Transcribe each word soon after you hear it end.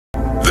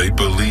They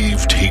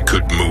believed he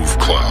could move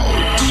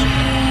clouds,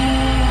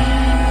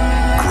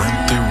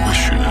 grant their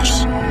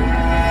wishes,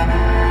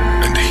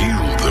 and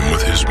heal them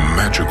with his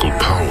magical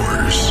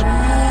powers.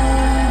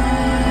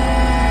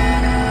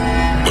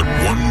 But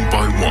one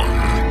by one,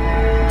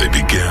 they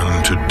began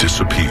to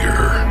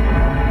disappear.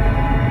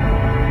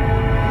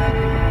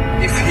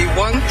 If he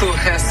want to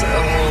have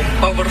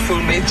powerful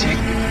magic,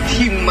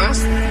 he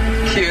must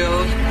kill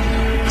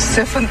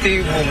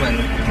 70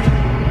 women.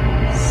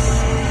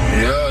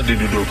 Dia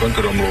didudukkan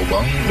ke dalam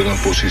lubang dengan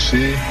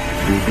posisi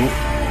duduk,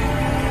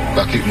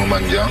 kaki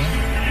memanjang,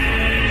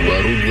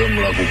 baru dia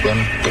melakukan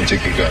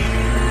pencekikan.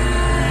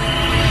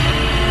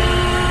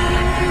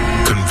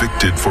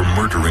 Convicted for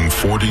murdering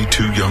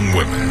 42 young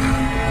women,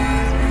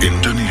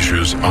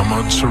 Indonesia's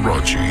Ahmad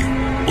Suradji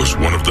was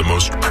one of the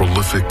most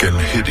prolific and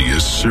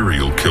hideous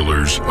serial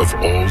killers of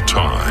all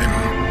time.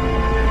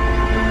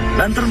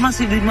 Dan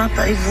termasuk di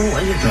mata ibu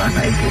aja tuh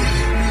anak ibu.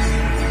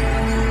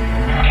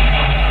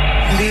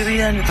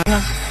 Sendirian itu.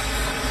 Nah,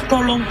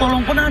 tolong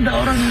pun ada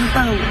orang yang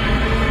tahu.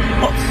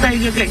 Kok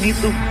tega kayak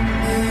gitu?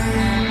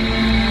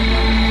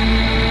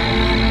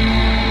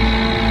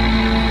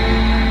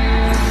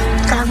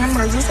 Kangen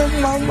aja sama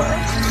mama.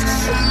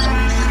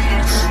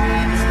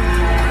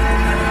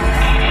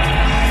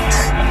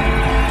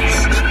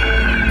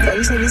 Gak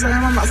bisa-bisanya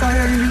mama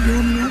saya yang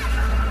dibunuh.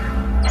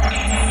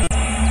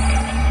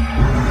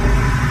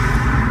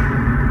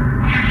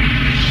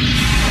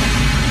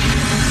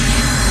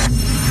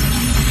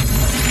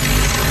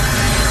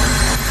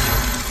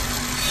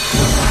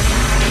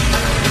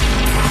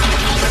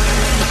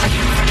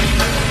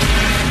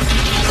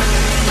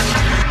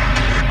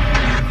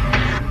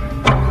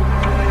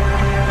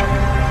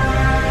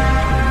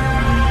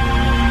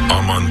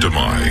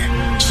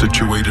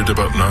 Situated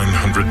about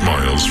 900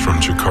 miles from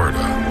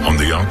Jakarta,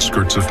 on the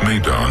outskirts of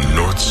Medan,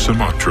 North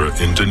Sumatra,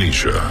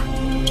 Indonesia.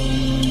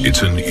 It's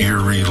an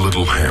eerie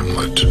little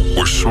hamlet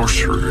where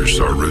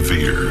sorcerers are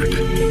revered.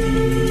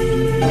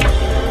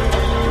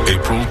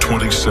 April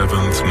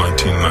 27th,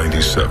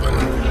 1997.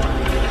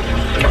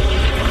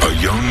 A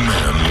young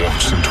man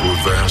walks into a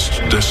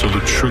vast,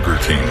 desolate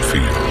sugarcane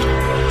field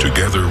to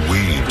gather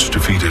weeds to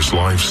feed his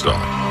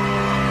livestock.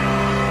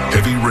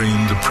 Heavy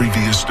rain the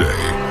previous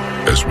day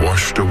has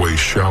washed away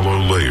shallow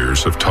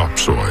layers of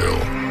topsoil.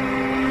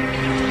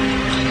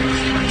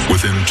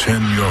 Within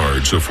 10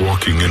 yards of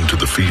walking into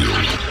the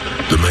field,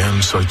 the man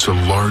sights a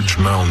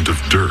large mound of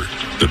dirt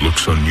that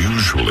looks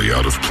unusually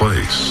out of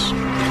place.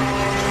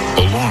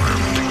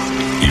 Alarmed,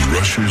 he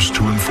rushes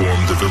to inform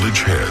the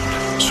village head,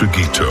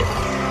 Sugito.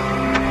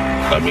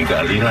 Kami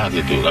gali lah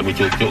gitu, kami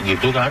cucuk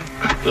gitu kan,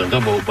 ternyata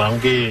bau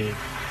bangke.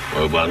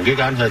 Bau bangke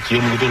kan saya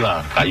cium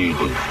gitulah, kayu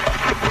itu.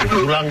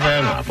 Pulang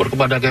saya lapor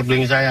kepada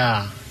kepling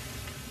saya.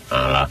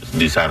 Nah,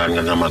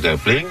 disarankan sama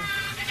Kepling,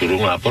 suruh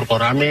ngelapor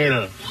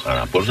Koramil. Nah,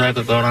 lapor saya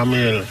ke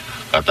Koramil.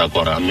 Kata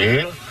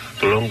Koramil,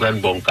 tolong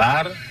kalian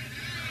bongkar.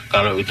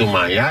 Kalau itu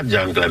mayat,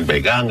 jangan kalian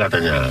pegang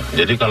katanya.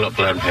 Jadi kalau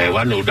kalian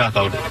hewan, udah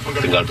kau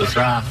tinggal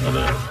terserah.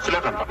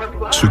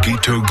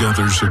 Sugito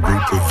gathers a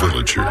group of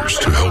villagers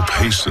to help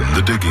hasten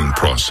the digging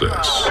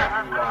process.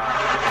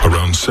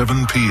 Around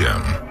 7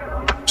 p.m.,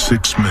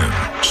 6 men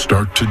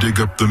start to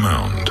dig up the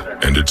mound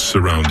and its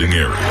surrounding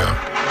area.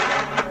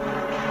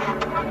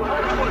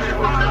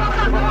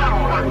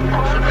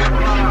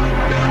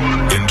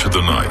 Into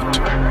the night,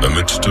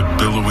 amidst a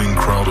billowing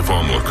crowd of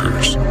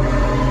onlookers,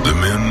 the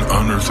men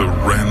unearth a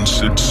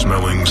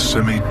rancid-smelling,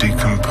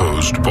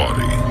 semi-decomposed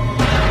body.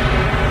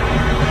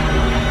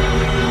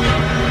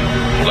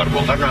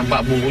 Bongkar-bongkar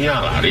nampak bungkunya,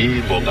 lari,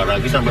 bongkar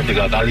lagi sampai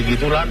 3 kali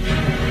gitu kan.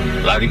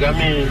 Lari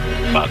kami,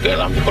 pakai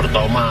lampu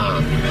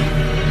pertoma.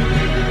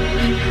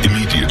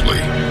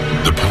 Immediately,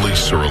 the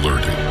police are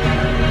alerted.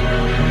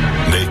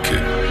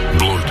 Naked,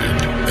 bloated,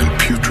 and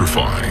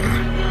putrefying,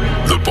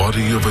 the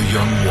body of a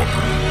young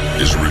woman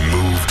is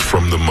removed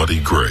from the muddy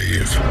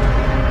grave.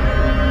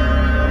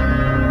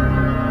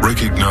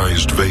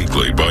 Recognized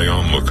vaguely by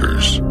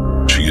onlookers,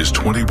 she is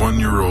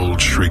 21-year-old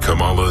Sri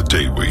Kamala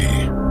Dewi.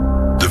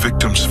 The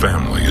victim's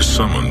family is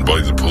summoned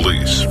by the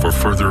police for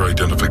further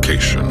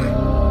identification.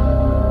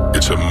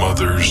 It's a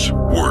mother's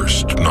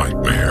worst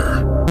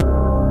nightmare.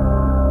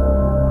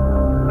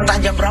 Entah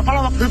jam berapa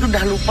lah waktu itu,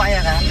 udah lupa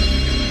ya kan.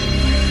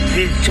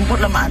 Dijemput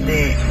sama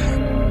adik.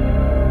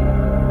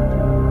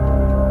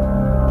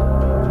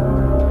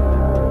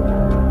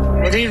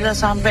 Jadi udah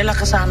sampailah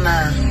ke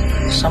sana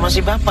sama si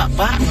bapak,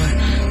 Pak.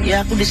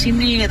 Ya aku di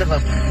sini kata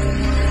bapak.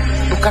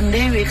 Bukan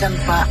Dewi kan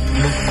Pak?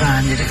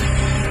 Bukan. Jadi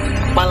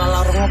kepala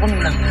larungnya pun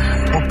bilang,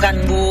 bukan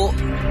Bu.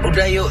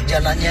 Udah yuk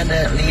jalannya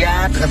ada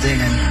lihat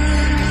katanya kan.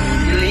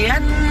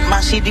 Dilihat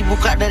masih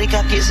dibuka dari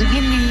kaki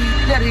segini,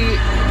 dari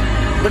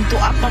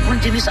bentuk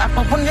apapun, jenis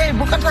apapun, ya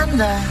bukan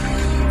tanda.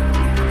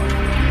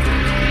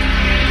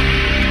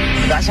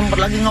 Gak sempat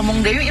lagi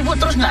ngomong Dewi, ibu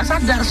terus gak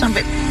sadar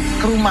sampai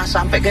ke rumah,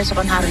 sampai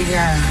keesokan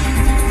harinya.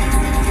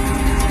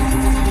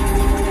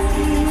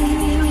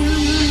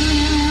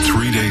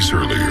 3 days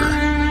earlier,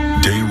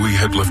 Dewi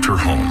had left her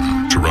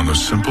home to run a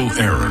simple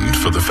errand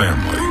for the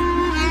family.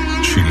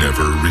 She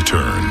never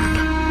returned.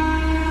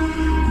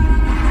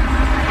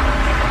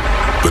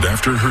 But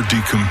after her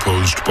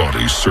decomposed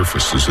body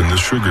surfaces in the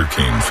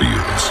sugarcane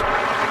fields,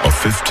 a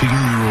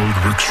 15-year-old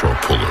rickshaw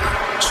puller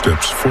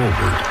steps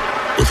forward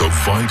with a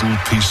vital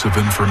piece of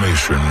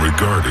information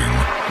regarding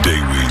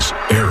Dewi's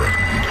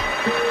errand.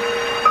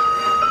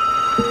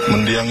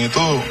 Mendiang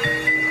itu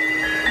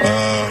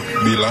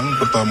bilang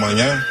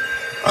pertamanya,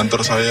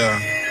 antar saya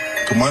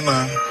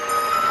kemana?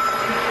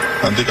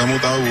 Nanti kamu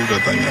tahu,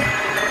 katanya.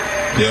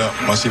 Dia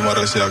masih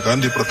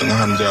merahasiakan di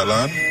pertengahan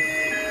jalan,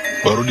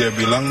 baru dia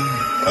bilang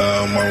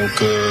mau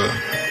ke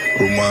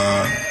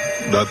rumah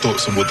Datuk,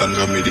 sebutan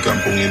kami di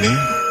kampung ini.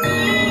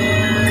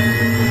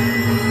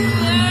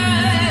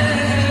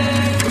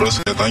 Terus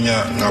saya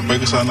tanya,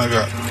 ngapain ke sana,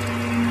 Kak?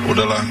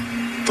 Udahlah,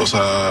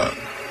 tosa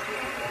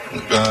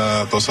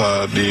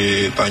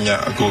ditanya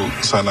aku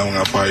ke sana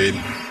ngapain.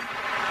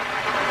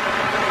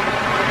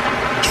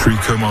 Sri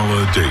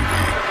Kamala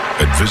Dewi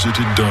had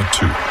visited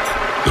Datuk,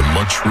 the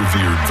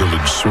much-revered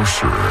village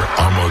sorcerer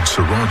Ahmad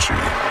Suradji,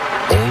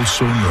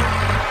 also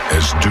known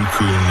as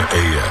Dukun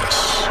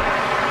AS.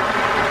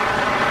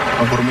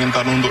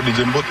 Permintaan untuk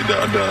dijemput tidak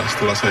ada.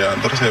 Setelah saya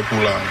antar, saya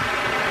pulang.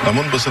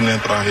 Namun pesannya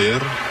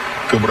terakhir,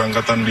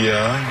 keberangkatan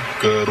dia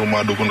ke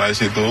rumah Dukun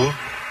AS itu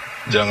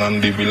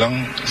jangan dibilang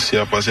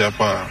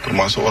siapa-siapa,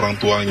 termasuk orang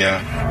tuanya.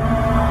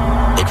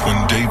 But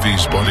when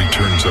Devi's body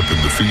turns up in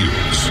the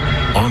fields,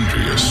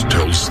 Andreas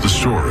tells the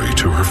story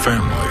to her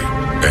family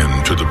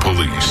and to the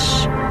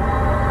police.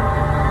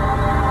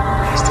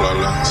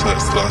 Setelah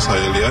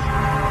saya lihat,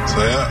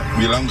 saya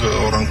bilang ke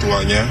orang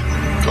tuanya,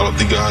 kalau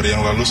 3 hari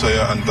yang lalu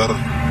saya antar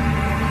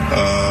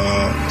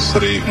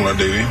Sri Mula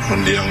Dewi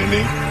mendiang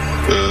ini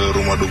ke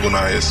rumah Dukun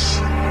AS.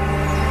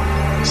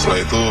 Setelah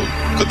itu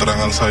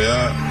keterangan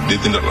saya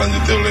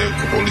ditindaklanjuti oleh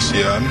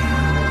kepolisian.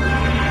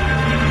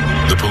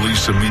 The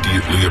police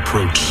immediately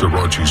approached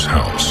Suradji's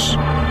house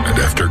and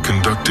after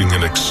conducting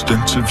an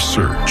extensive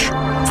search,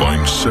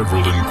 find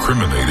several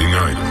incriminating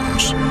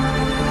items.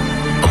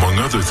 Among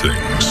other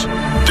things,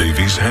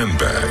 Devi's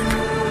handbag,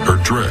 her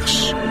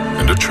dress,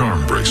 and a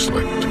charm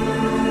bracelet.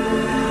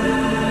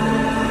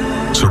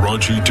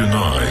 Suradji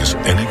denies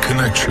any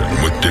connection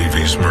with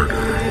Devi's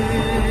murder,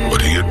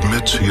 but he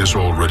admits he has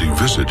already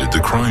visited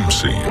the crime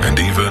scene and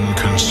even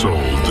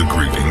consoled the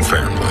grieving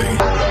family.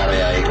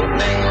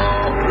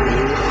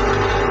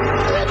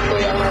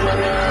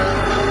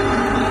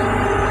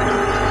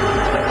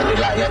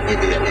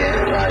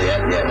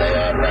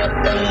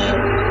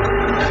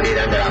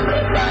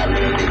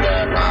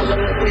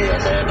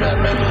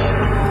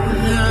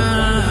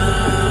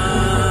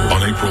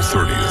 On April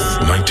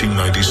 30th,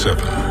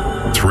 1997,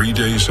 3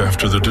 days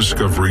after the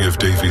discovery of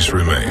Devi's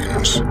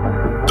remains,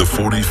 the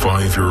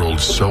 45-year-old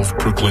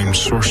self-proclaimed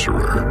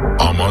sorcerer,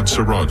 Ahmad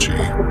Suradji,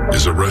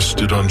 is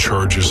arrested on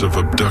charges of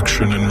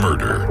abduction and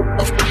murder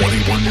of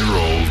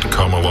 21-year-old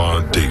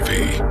Kamala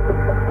Devi.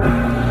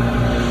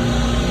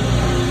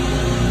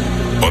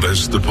 But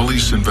as the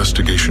police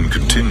investigation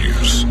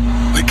continues,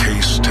 the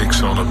case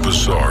takes on a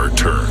bizarre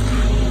turn.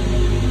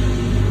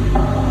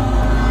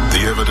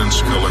 The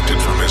evidence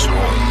collected from his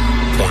home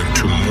point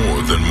to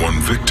more than one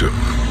victim.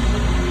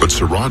 But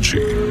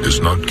Suradji is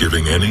not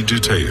giving any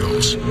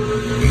details,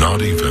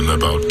 not even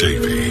about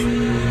Devi.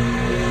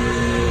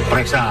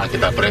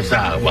 Kita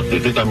periksa.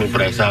 Waktu itu kami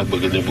periksa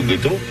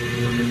begitu-begitu,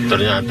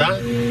 ternyata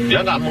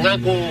dia nggak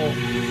mengaku.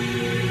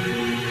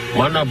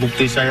 Mana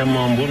bukti saya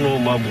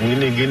membunuh,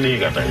 gini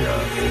katanya.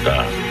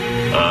 Udah,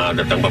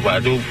 datang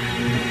bapak itu,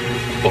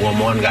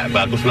 pengomongan nggak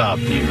bagus lah,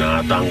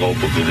 binatang kau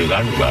begitu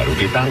kan, baru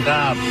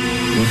ditangkap.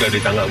 Udah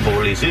ditangkap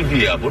polisi,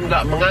 dia pun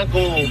nggak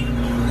mengaku.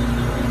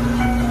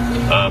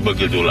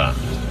 Begitulah.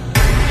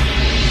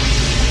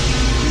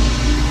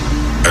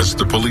 As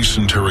the police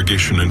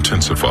interrogation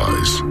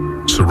intensifies,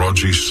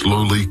 Suradji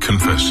slowly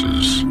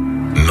confesses,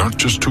 not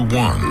just to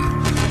one,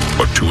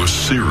 but to a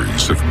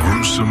series of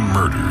gruesome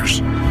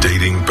murders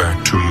dating back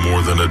to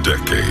more than a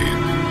decade.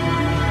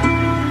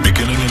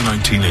 Beginning in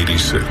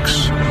 1986,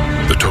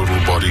 the total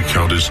body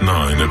count is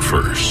 9 at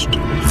first,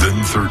 then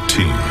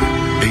 13,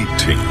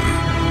 18,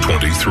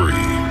 23,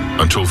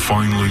 until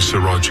finally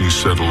Suradji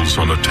settles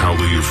on a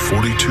tally of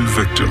 42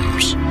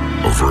 victims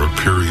over a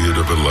period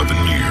of 11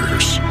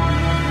 years.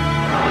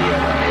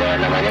 Ya,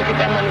 namanya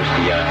kita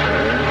manusia,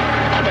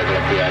 ada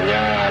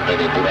kelebihannya, ada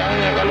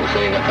kekurangannya. Kalau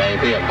saya ingat saya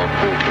itu yang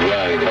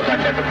 42 gitu. Kan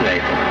dapat nggak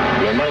itu?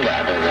 Memang nggak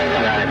ada,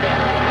 nggak ada.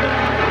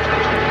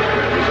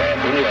 Saya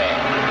pun ya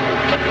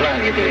cepet lah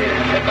gitu ya,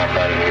 saya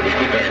kabar gitu.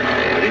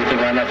 Jadi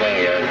kemana bang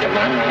ya,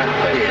 kemana?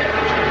 Ya.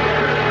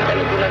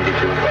 Kalaupun nanti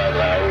jumpa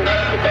tahu,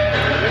 kita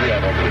ya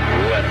mau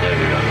berbuat ya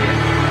gitu.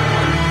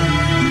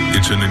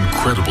 It's an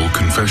incredible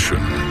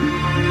confession.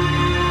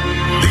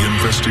 The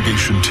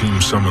investigation team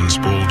summons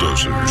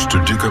bulldozers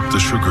to dig up the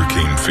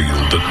sugarcane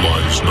field that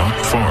lies not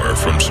far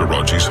from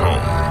Suradji's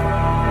home.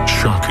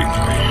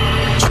 Shockingly,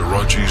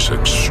 Suradji's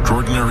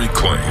extraordinary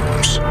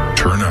claims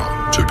turn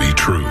out to be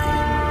true.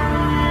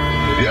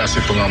 Di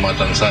hasil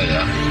pengamatan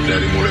saya,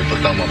 dari mulai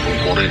pertama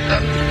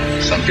pengkorekan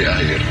sampai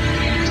akhir,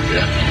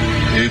 ya,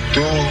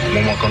 itu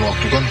memakan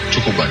waktu kan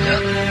cukup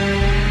banyak.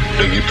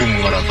 Begitu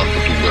mengarahkan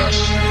petugas,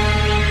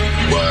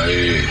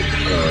 baik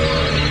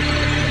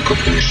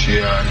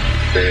kepolisian,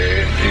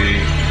 TNI,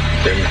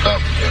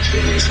 Pemkab yang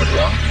sering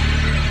diserang,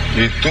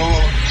 itu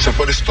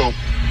sempat di stop.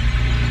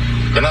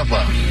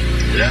 Kenapa?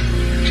 Ya,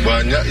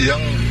 banyak yang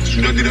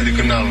sudah tidak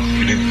dikenal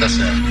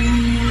identitasnya.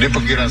 Di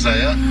perkiraan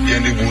saya, yang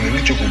dibunuh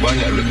ini cukup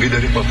banyak, lebih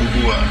dari 42.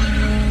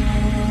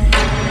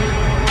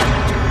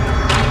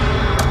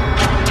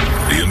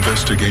 The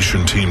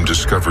investigation team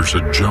discovers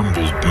a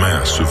jumbled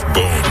mass of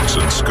bones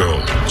and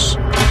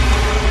skulls.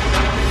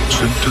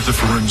 Sent to the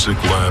forensic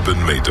lab in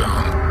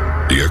Medan,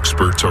 the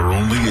experts are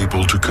only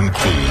able to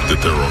conclude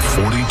that there are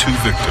 42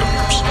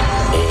 victims,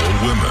 all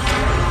women,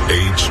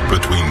 aged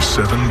between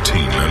 17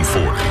 and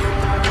 40.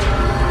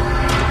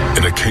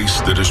 In a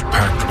case that is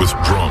packed with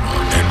drama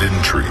and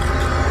intrigue,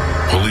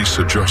 police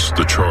adjust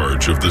the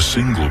charge of the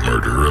single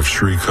murder of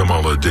Sri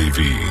Kamala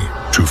Devi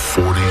to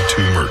 42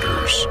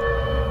 murders.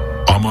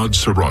 Ahmad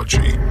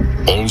Suradji,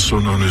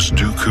 also known as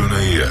Dukun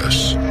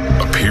AS,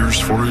 appears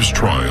for his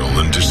trial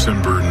in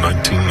December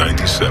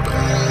 1997.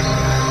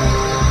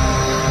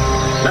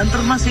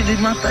 Lantar masih di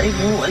mata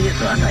ibu aja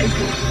tuh anak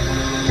ibu.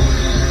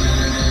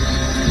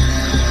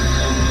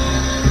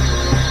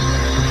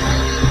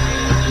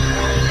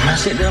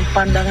 Masih dalam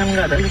pandangan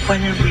nggak ada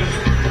lupanya belum.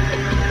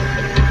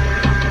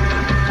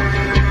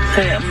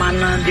 Kayak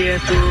mana dia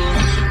tuh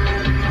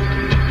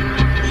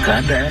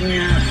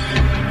keadaannya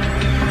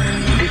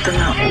di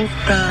tengah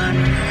hutan.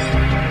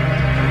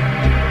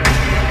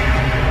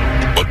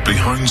 But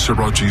behind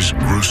Suradji's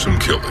gruesome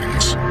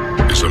killings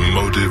is a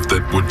motive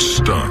that would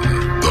stun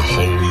the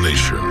whole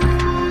nation.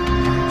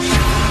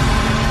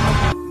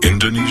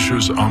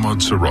 Indonesia's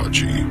Ahmad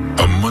Suradji,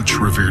 a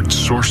much-revered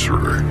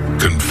sorcerer,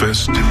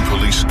 confessed in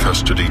police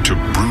custody to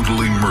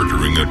brutally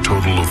murdering a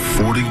total of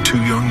 42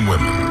 young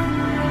women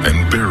and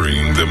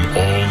burying them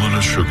all in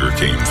a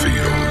sugarcane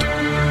field.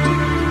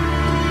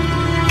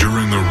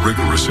 During a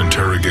rigorous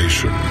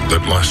interrogation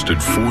that lasted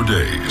 4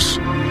 days,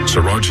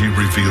 Suradji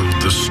revealed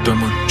the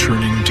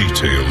stomach-churning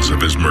details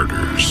of his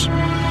murders.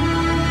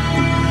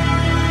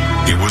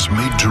 He was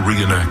made to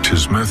reenact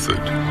his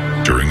method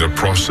during a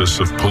process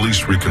of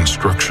police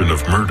reconstruction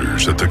of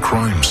murders at the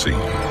crime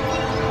scene.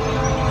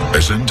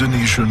 As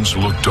Indonesians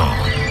looked on,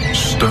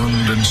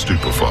 stunned and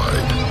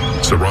stupefied,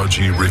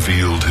 Suradji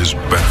revealed his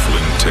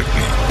baffling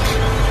technique.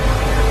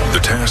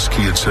 The task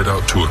he had set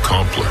out to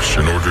accomplish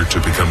in order to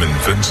become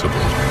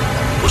invincible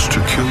was to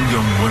kill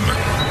young women,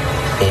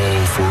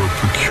 all for a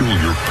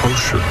peculiar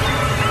potion,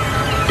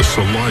 the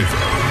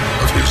saliva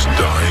of his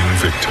dying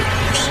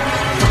victims.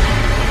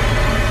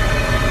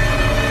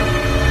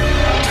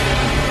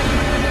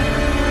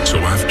 So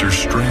after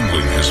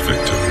strangling his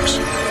victims,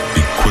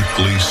 he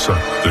quickly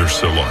sucked their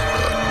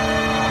saliva.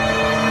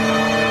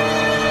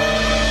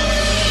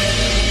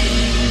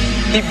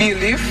 He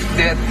believed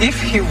that if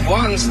he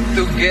wants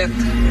to get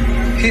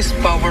his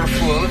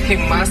powerful, he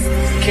must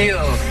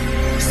kill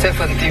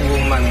 70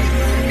 women.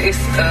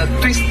 It's a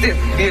twisted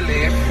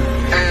belief,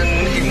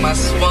 and he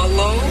must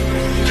swallow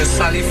the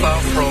saliva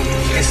from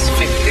his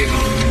victim.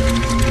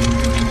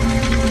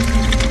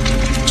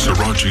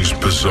 Suradji's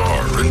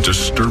bizarre and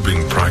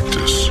disturbing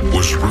practice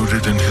was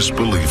rooted in his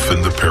belief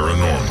in the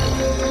paranormal.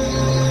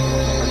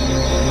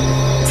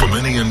 For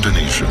many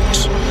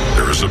Indonesians,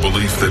 there is a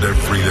belief that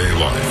everyday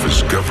life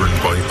is governed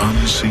by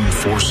unseen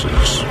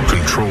forces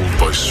controlled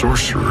by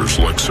sorcerers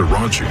like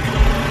Suradji,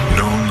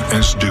 known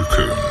as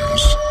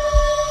dukuns.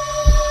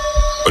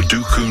 A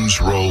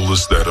dukun's role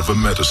is that of a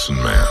medicine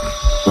man,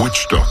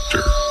 witch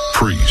doctor,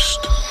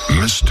 priest,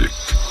 mystic,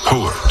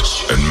 poet,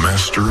 and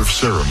master of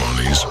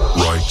ceremonies,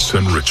 rites,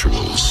 and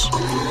rituals.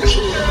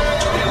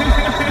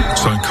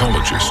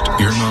 Psychologist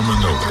Irna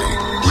Manoli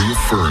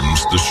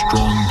reaffirms the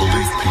strong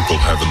belief people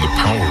have in the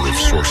power of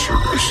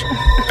sorcerers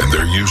and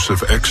their use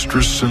of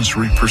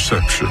extrasensory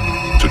perception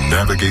to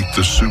navigate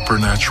the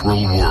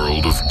supernatural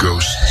world of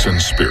ghosts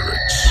and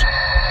spirits.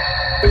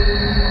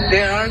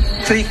 There are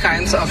 3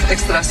 kinds of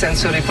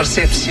extrasensory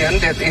perception.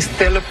 That is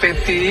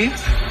telepathy,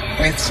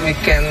 which we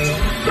can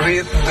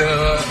read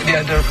the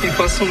other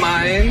people's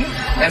mind,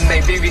 and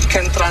maybe we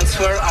can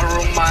transfer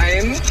our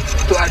mind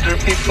to other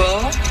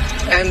people.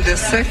 And the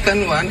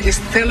second one is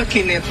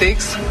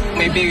telekinetics,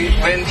 maybe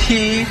when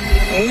he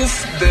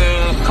moves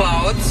the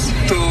clouds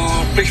to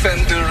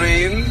prevent the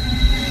rain.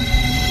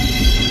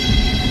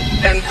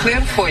 And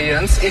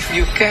clairvoyance, if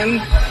you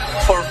can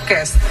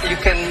forecast, you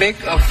can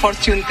make a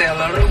fortune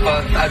teller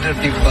about other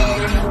people.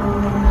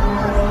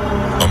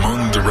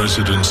 Among the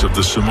residents of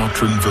the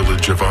Sumatran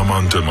village of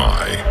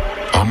Amandamai,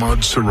 Ahmad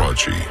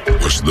Suradji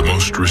was the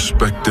most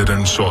respected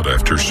and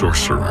sought-after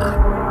sorcerer.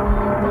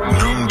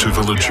 Known to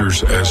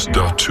villagers as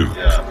Datuk,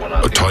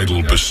 a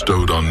title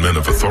bestowed on men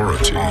of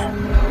authority,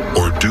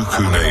 or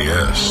Dukun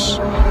AS,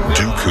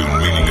 Dukun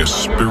meaning a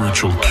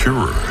spiritual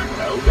curer,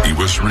 he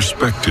was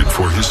respected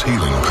for his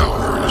healing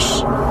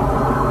powers.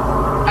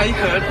 I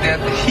heard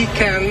that he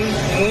can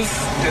move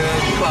the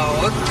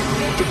cloud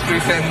to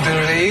prevent the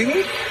rain,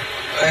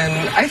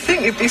 and I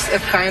think it is a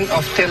kind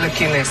of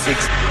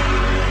telekinesis.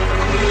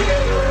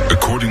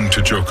 According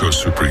to Joko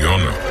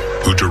Supriyono,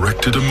 who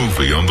directed a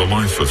movie on the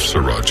life of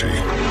Suradji,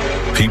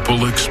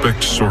 People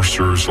expect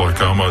sorcerers like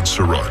Ahmad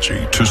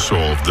Suradji to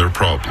solve their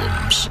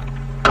problems.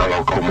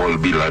 Kalau kau mau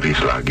lebih laris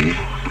lagi,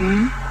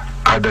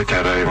 ada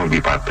cara yang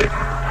lebih paten.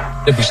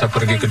 Dia bisa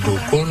pergi ke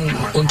dukun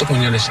untuk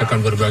menyelesaikan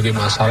berbagai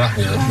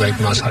masalahnya,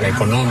 baik masalah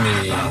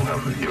ekonomi,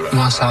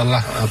 masalah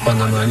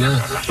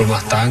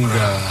rumah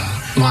tangga,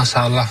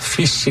 masalah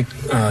fisik,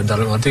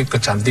 dalam arti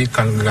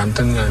kecantikan,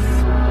 kegantengan.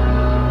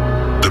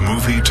 The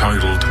movie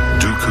titled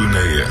Dukun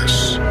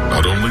AS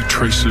not only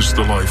traces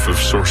the life of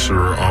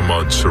sorcerer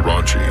Ahmad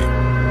Suradji,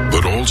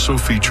 but also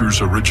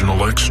features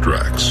original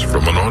extracts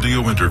from an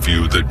audio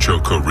interview that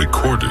Joko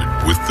recorded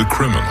with the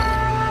criminal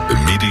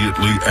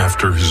immediately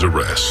after his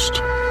arrest.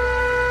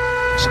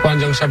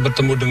 Sepanjang saya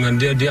bertemu dengan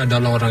dia, dia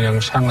adalah orang yang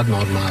sangat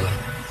normal.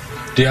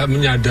 Dia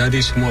menyadari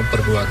semua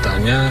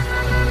perbuatannya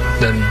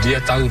dan dia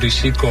tahu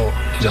risiko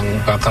yang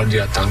bakal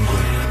dia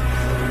tanggung.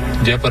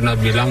 Dia pernah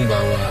bilang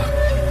bahwa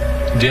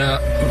dia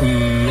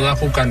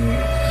melakukan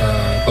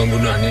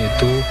pembunuhannya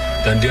itu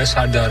dan dia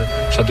sadar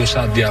suatu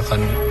saat dia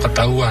akan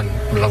ketahuan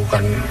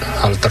melakukan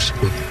hal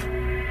tersebut.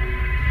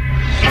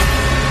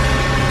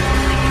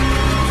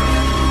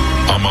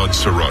 Ahmad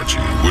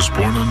Suradji was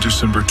born on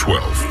December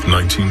 12,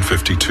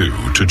 1952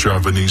 to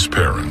Javanese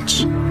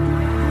parents.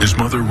 His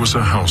mother was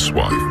a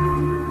housewife.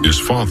 His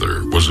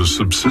father was a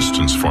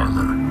subsistence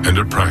farmer and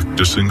a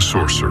practicing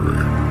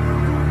sorcerer.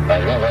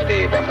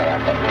 Di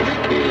masyarakat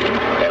miskin,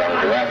 orang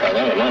tua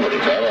saya memang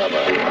berbicara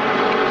bahwa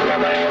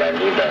nama yang lain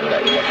juga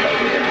nggak ingat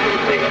lagi,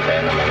 sehingga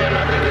saya namanya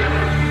Nasib.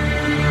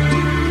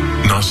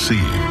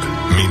 Nasib,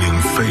 meaning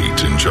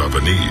fate in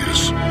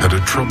Javanese, had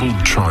a troubled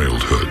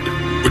childhood,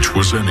 which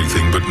was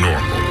anything but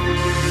normal.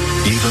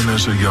 Even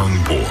as a young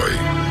boy,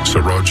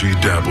 Suradji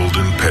dabbled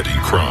in petty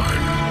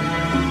crime.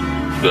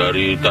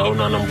 Dari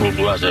tahun 62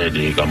 saya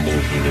di kampung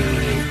sini.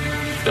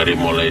 Dari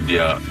mulai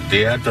dia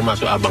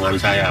termasuk abangan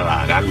saya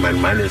lah kan,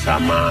 main-main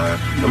sama.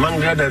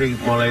 Memang dia dari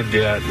mulai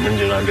dia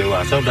menjelang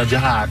dewasa udah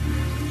jahat.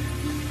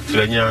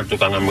 Istilahnya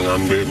tukang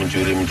ambil-ambil,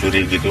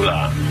 mencuri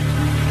gitulah.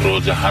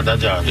 Terus jahat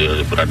aja, dia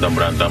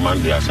berantem-berantaman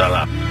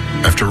biasalah.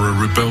 After a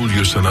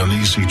rebellious and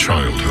uneasy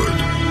childhood,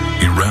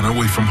 he ran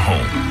away from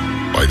home.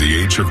 By the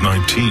age of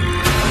 19,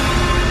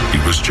 he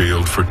was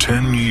jailed for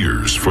 10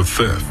 years for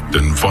theft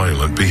and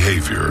violent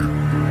behavior.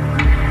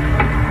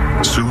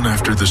 Soon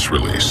after this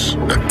release,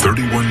 at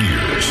 31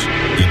 years,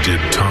 he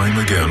did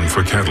time again for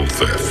cattle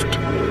theft.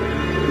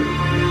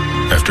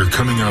 After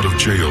coming out of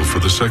jail for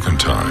the second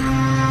time,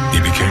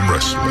 he became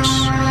restless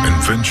and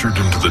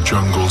ventured into the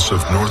jungles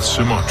of North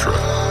Sumatra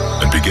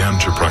and began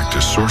to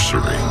practice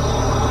sorcery.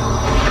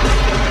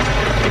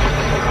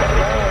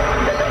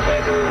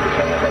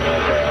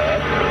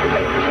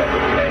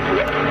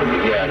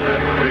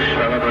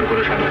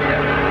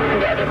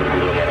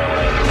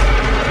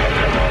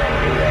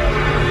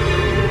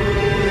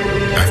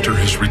 After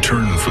his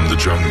return from the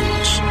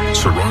jungles,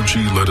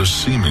 Suradji led a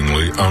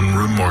seemingly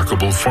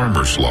unremarkable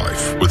farmer's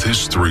life with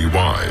his 3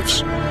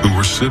 wives, who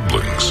were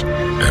siblings,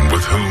 and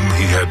with whom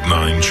he had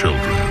 9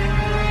 children.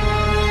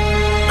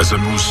 As a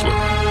Muslim,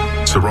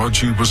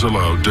 Suradji was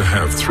allowed to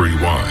have 3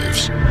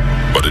 wives,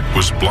 but it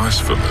was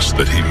blasphemous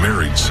that he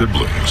married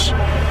siblings,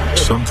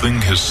 something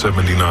his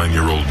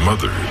 79-year-old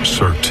mother,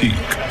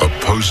 Sartik,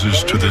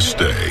 opposes to this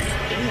day.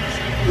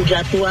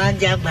 Udah tua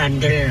aja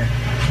bandel.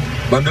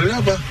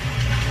 Bandelnya apa?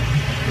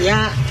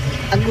 Ya,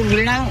 aku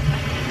bilang,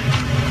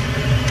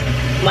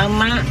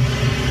 Mama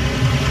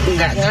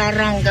nggak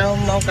ngelarang kau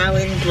mau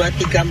kawin 2,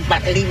 3, 4,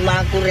 5,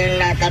 aku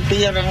rela,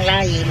 tapi orang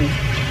lain.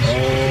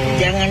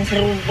 Jangan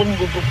serumpun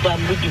gubuk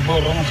bambu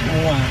diborong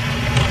semua.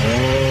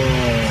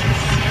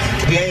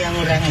 Dia yang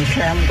orang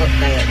Islam kok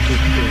kayak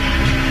gitu.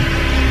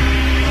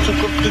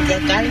 Cukup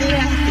 3 kali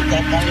lah,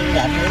 3 kali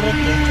nggak nurut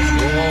ya.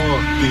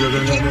 3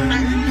 kali nggak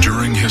nurut.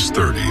 During his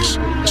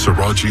 30s,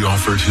 Suradji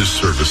offered his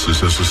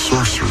services as a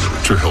sorcerer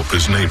to help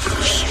his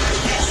neighbors.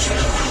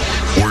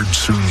 Word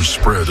soon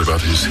spread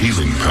about his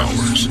healing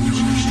powers,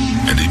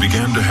 and he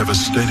began to have a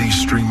steady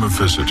stream of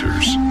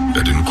visitors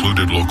that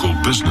included local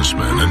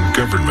businessmen and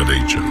government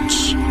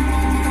agents.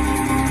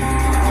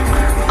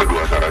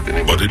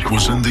 But it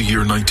was in the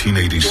year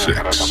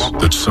 1986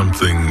 that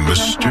something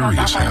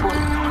mysterious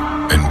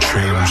happened and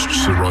changed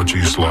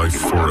Suradji's life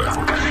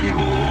forever.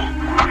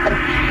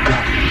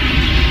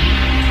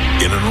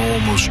 In an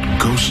almost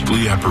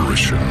ghostly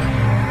apparition,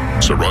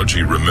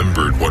 Suradji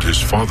remembered what his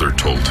father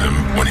told him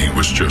when he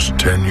was just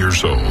 10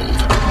 years old.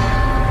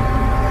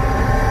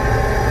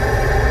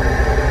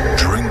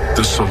 Drink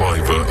the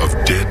saliva of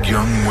dead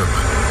young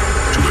women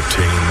to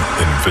attain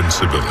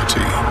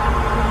invincibility.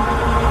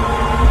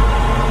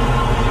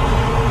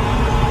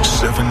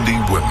 70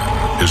 women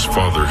his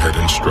father had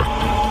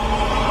instructed.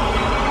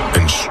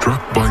 And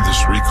struck by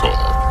this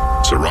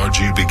recall,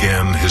 Suradji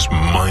began his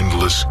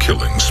mindless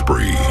killing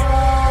spree.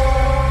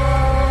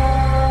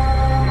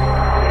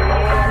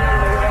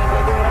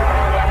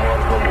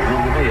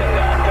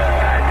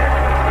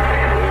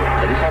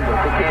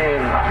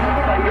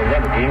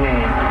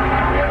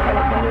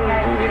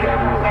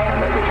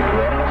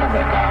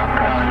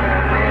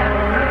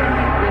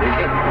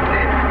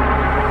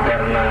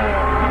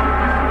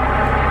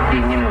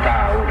 Ingin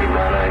tahu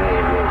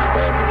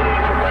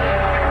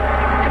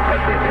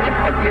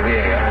gitu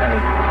ya kan.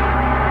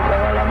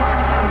 Lama-lama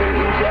ambil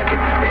inisiatif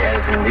PL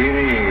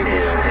sendiri gitu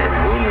ya,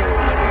 bunuh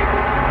kan gitu.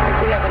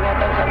 Itulah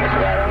kenyataan sampai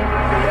sekarang,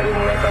 dari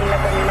mulai tahun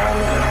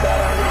 86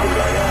 sekarang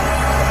jumlahnya.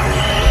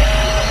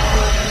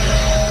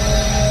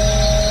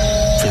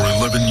 For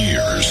 11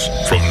 years,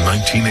 from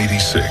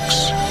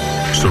 1986,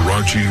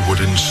 Suradji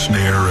would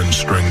ensnare and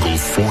strangle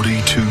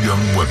 42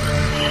 young women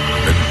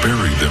and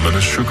bury them in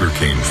a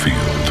sugarcane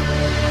field,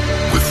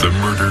 with the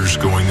murders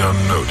going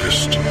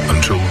unnoticed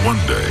until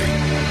one day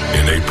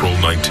in April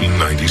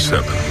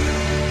 1997.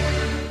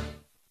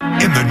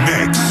 In the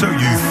next So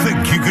You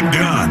Think You Can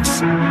Dance.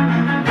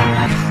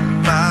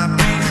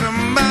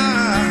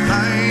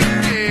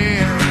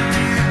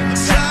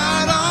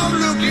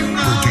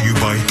 Brought to you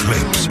by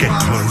Clips. Get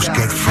close,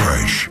 get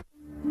fresh.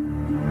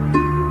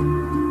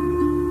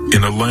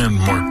 In a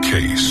landmark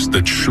case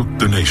that shook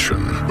the nation,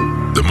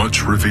 the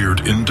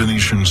much-revered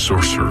Indonesian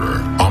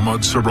sorcerer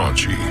Ahmad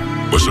Suradji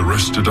was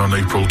arrested on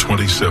April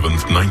 27,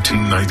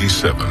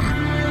 1997,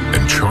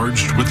 and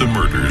charged with the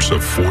murders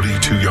of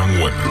 42 young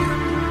women.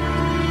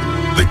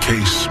 The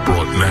case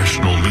brought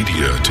national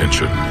media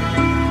attention.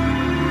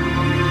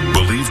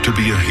 Believed to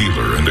be a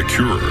healer and a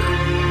curer,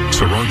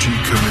 Suradji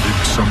committed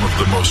some of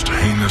the most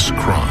heinous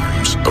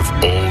crimes of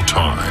all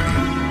time.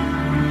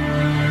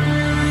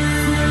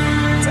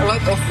 A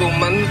lot of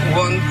women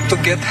want to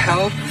get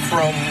help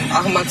from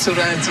Ahmad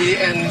Suradji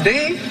and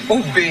they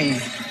obey.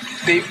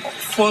 They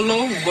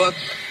follow what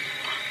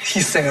he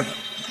said,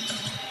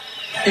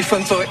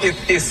 even though it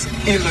is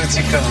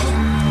illogical.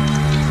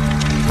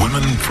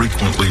 Women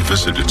frequently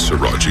visited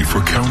Suradji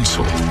for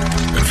counsel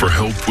and for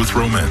help with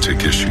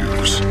romantic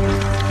issues.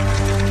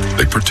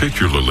 They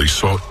particularly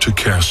sought to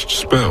cast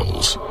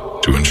spells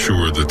to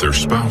ensure that their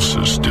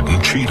spouses didn't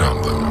cheat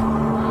on them.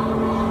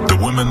 The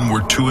women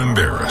were too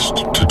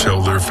embarrassed to tell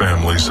their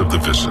families of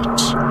the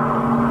visits.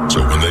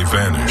 So when they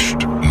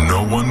vanished,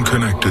 no one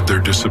connected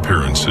their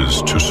disappearances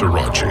to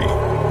Suradji.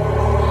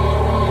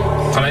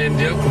 Klien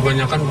dia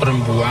kebanyakan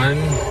perempuan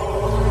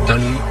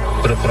dan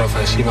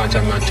berprofesi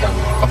macam-macam.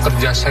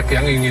 Pekerja seks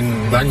yang ingin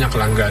banyak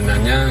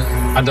langganannya,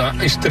 ada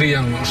istri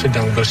yang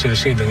sedang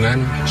berselisih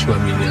dengan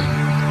suaminya.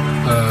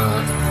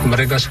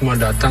 Mereka semua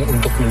datang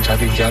untuk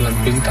mencari jalan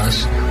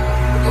pintas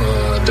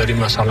dari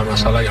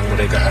masalah-masalah yang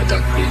mereka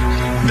hadapi,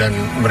 dan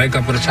mereka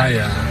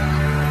percaya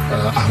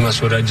Ahmad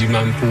Suradji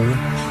mampu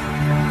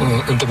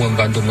untuk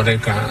membantu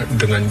mereka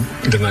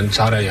dengan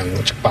cara yang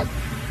cepat.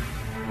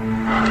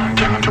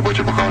 Jangan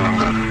coba-coba kau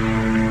langgar.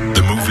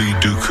 The movie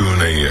Dukun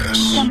AS,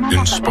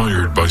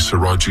 inspired by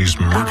Suradji's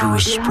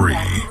murderous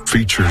spree,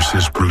 features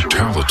his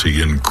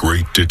brutality in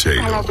great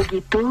detail.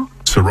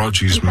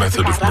 Suradji's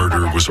method of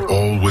murder was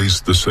always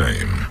the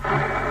same.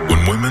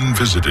 When women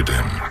visited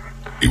him,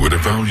 he would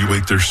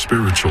evaluate their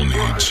spiritual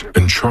needs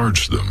and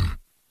charge them.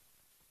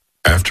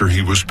 After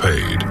he was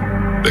paid,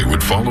 they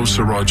would follow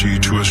Suradji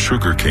to a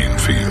sugarcane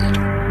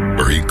field,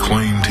 where he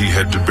claimed he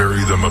had to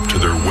bury them up to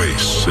their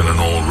waists in an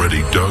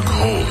already dug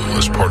hole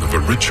as part of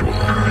a ritual.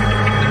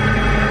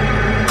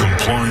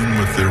 Complying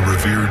with their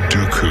revered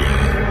dukun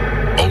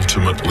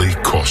ultimately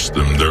cost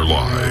them their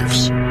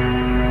lives.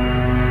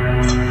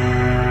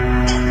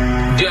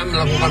 Dia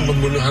melakukan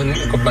pembunuhan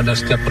kepada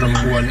setiap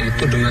perempuan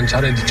itu dengan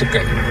cara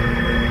dicekek.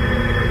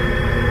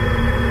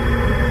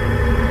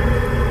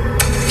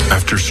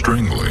 After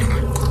strangling,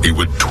 he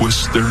would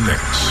twist their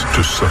necks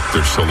to suck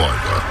their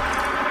saliva.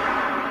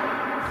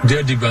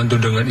 Dia dibantu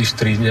dengan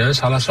istrinya,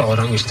 salah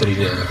seorang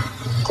istrinya.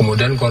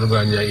 Kemudian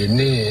korbannya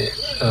ini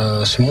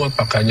semua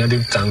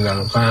pakaiannya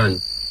ditanggalkan.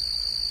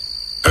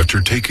 After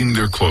taking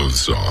their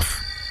clothes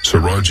off,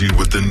 Suradji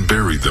would then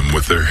bury them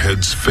with their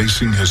heads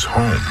facing his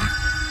home,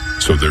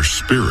 so their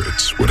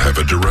spirits would have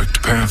a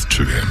direct path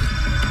to him.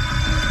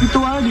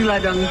 Ritual di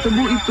ladang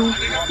tebu itu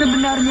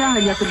sebenarnya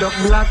hanya kedok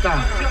belaka,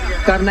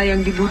 karena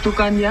yang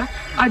dibutuhkannya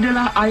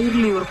adalah air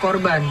liur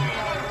korban.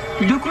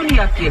 Dukun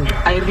yakin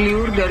air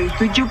liur dari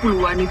 70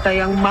 wanita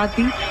yang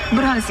mati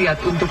berhasiat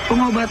untuk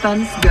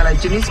pengobatan segala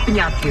jenis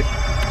penyakit.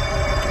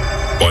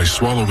 By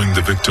swallowing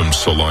the victim's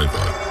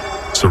saliva,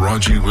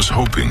 Suradji was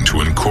hoping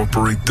to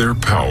incorporate their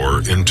power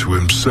into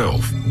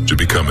himself to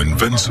become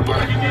invincible,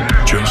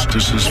 just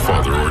as his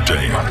father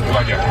ordained.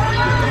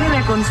 Di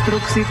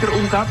rekonstruksi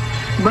terungkap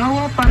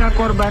bahwa para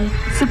korban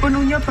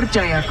sepenuhnya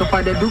percaya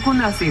kepada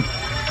dukun Nasib,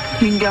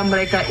 hingga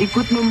mereka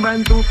ikut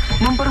membantu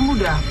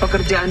mempermudah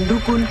pekerjaan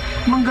dukun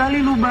menggali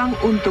lubang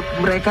untuk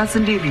mereka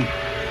sendiri.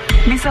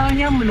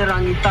 Misalnya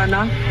menerangi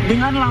tanah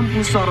dengan lampu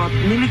sorot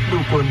milik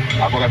dukun.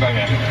 Apa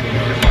katanya?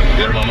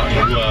 Biar mama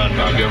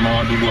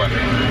duluan.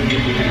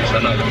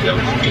 Sana jauh.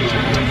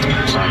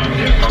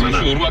 Kamu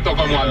suruh atau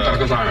kamu antar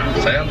ke sana?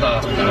 Saya antar.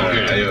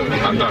 Oke, ayo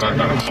antar.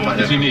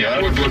 Sini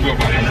ya, dua-dua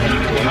Pak.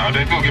 Nah, ada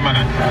itu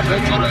gimana?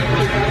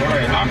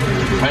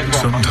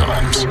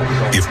 Sometimes,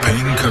 if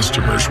paying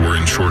customers were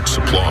in short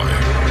supply,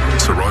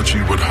 Suradji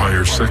would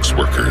hire sex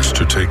workers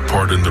to take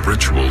part in the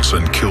rituals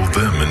and kill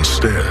them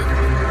instead.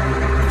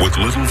 With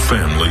little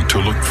family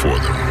to look for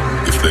them,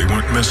 if they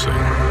went missing,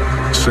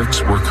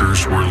 sex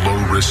workers were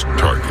low-risk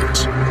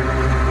targets.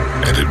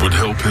 and it would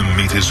help him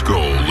meet his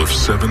goal of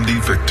 70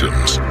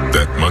 victims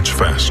that much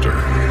faster.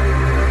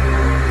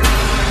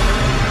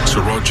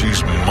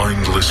 Suradji's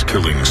mindless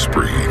killing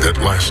spree that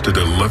lasted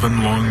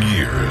 11 long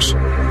years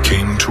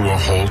came to a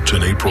halt in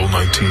April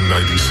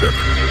 1997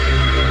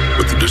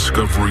 with the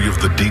discovery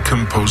of the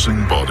decomposing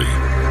body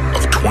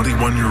of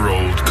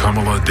 21-year-old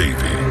Kamala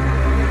Devi.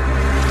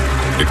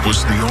 It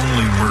was the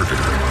only murder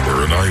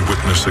where an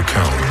eyewitness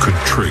account could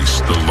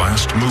trace the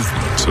last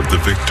movements of the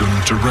victim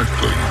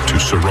directly to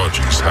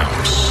Suradji's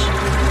house.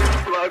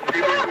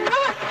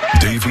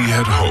 Devi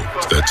had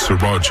hoped that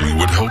Suradji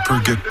would help her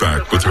get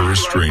back with her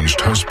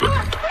estranged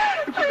husband.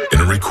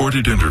 In a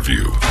recorded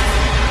interview,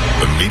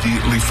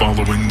 immediately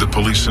following the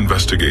police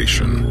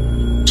investigation,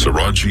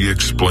 Suradji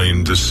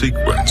explained the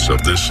sequence of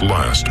this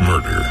last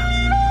murder.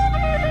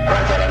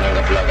 Perjalanan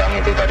ke belakang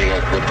itu tadi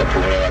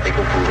kebun melewati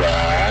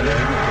kuburan.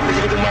 Di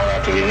situ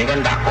malah ini kan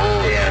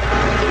takut.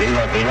 Jadi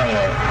saya bilang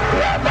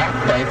nggak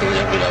apa-apa itu,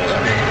 saya bilang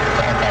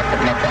nggak takut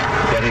apa.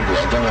 Dari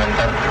gua aja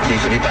ngantar si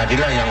Sri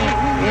tadilah yang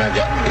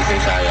ngajak istri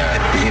saya.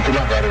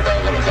 Disitulah baru tahu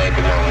kalau saya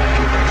itu mau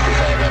istri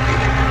saya lagi.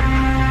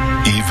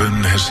 Even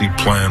as he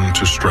planned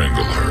to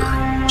strangle her,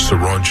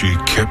 Suradji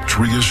kept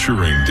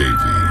reassuring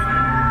Devi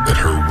that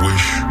her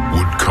wish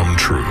would come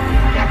true.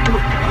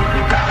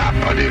 Tak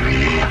apa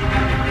Devi,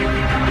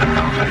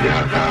 tenang saja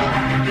kau.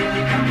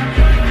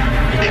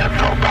 Niat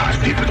kau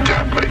pasti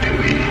tercapai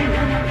Devi.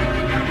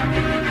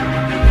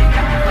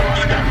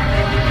 Teruskan.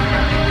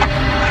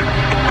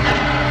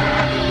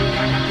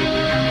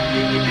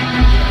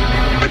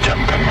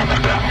 Pejamkan mata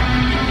kau.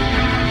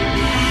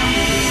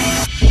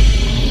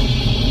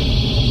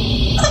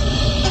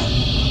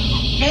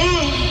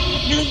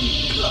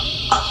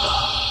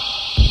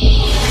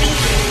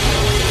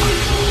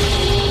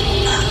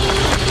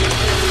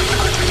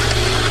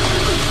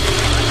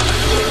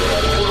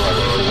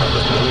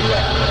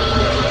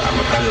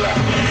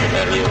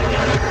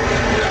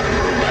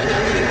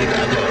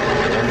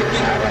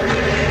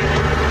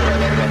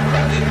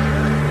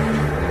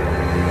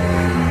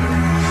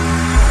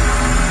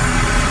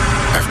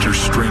 After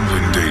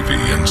strangling Devi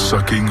and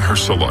sucking her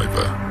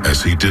saliva,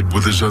 as he did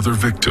with his other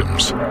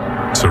victims,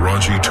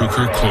 Suradji took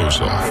her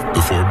clothes off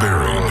before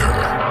burying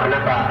her.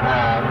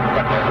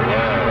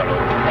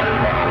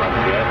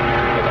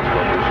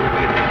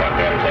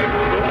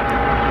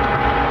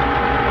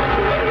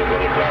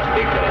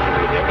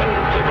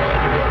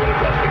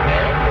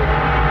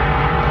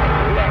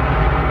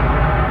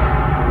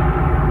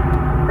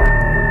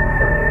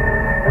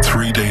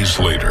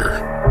 Days later,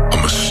 a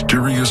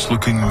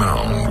mysterious-looking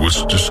mound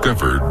was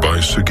discovered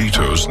by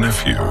Sugito's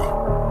nephew.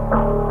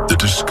 The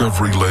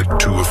discovery led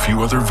to a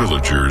few other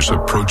villagers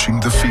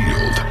approaching the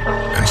field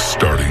and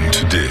starting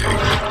to dig.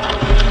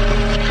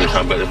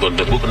 Sampai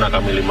debu kena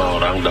kami 5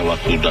 orang,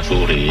 udah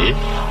sore,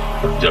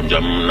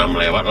 jam-jam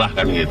 6 lewat lah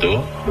kan gitu.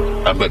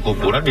 Sampai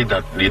kuburan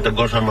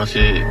ditegur sama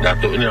si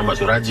Datuk ini, Ahmad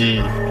Suradji.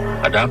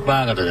 Ada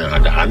apa katanya?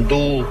 Ada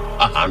hantu.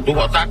 Hantu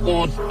kok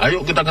takut?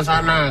 Ayo kita ke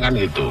sana kan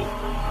gitu.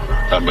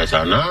 Sampai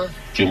sana,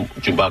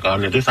 jumpa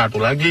kawan itu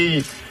satu lagi.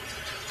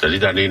 Jadi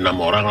dari 6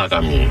 orang lah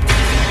kami.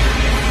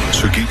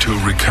 Sugito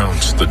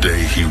recounts the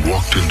day he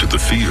walked into the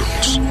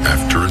fields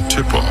after a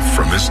tip-off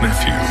from his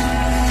nephew.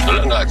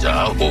 Kalau nggak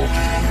jauh,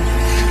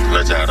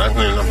 nah jarang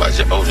nih nampak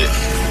jauh dia.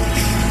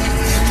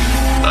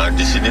 Nah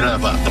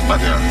disinilah Pak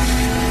tempatnya,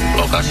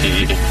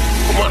 lokasi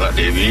Kumala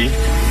Dewi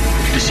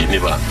di sini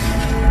Pak.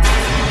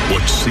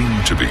 What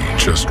seemed to be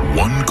just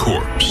one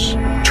corpse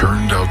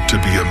turned out to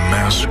be a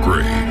mass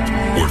grave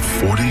where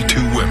 42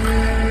 women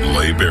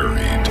lay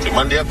buried.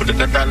 Cuman dia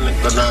berdekatan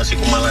karena si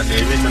Kumala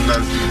Dewi dengan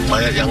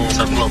mayat yang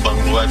satu lubang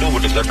 2 itu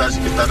berdekatan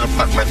sekitar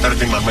 4 meter,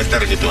 5 meter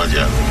gitu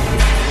aja.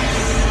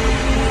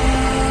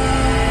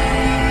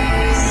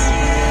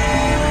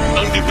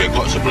 Yang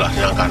dibegok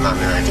sebelahnya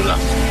kanannya itulah.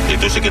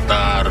 Itu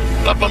sekitar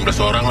 18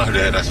 orang lah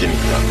daerah sini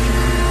ya,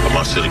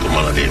 termasuk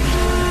Kumala Dewi.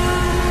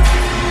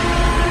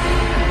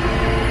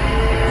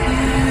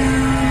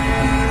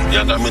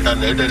 Yang kami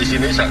tandai dari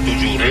sini 1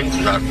 juring,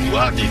 1, 2,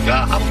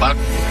 3, 4,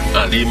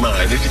 5.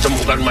 Ini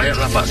ditemukan mayat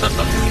lah Pak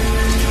Sata.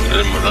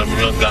 Dalam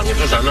gang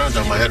itu sana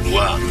ada mayat 2.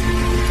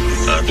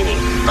 Nah itu,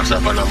 tas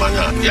apa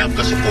namanya? Yang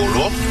ke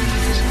 10,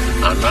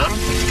 6,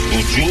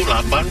 7,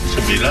 8,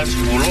 9,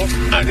 10.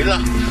 Nah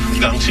inilah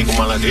gang si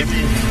Kumala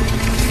Dewi.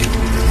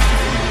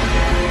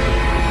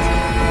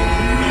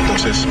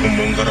 Proses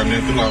pembongkarannya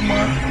itu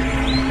lama.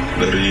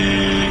 Dari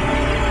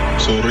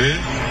sore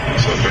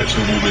sampai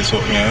subuh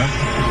besoknya.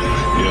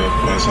 Ya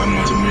perasaan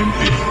macam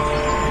mimpi.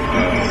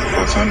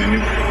 Perasaan ini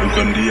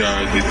bukan dia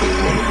gitu,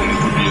 walaupun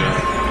itu dia,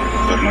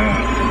 karena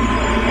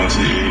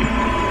masih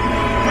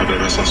ada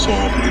rasa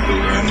shock gitu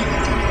kan,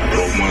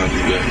 trauma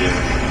juga ya.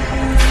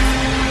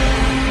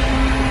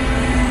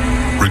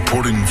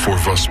 Reporting for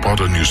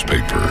Vaspada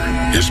newspaper,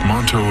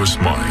 Ismanto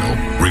Ismail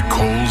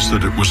recalls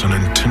that it was an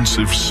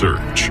intensive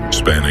search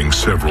spanning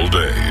several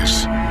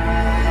days.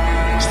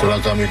 Setelah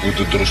kami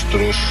butuh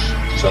terus-terus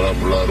secara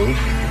berlarut,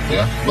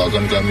 ya,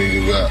 bahkan kami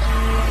juga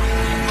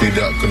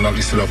tidak kenal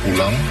istilah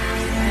pulang.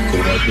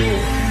 Karena itu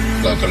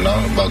nggak kenal.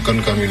 Bahkan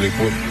kami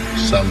liput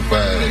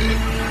sampai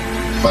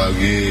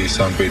pagi,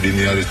 sampai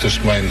dini hari terus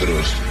main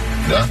terus.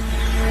 Ya.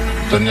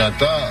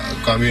 Ternyata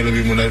kami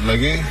lebih menarik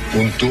lagi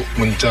untuk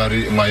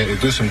mencari mayat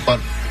itu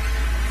sempat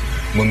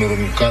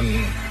menurunkan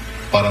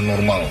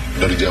paranormal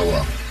dari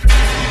Jawa.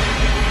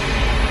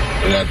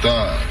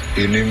 Ternyata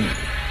ini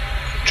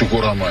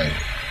cukup ramai.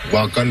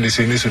 Bahkan di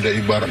sini sudah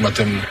ibarat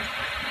macam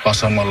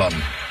pasar malam.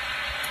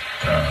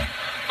 Nah,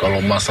 kalau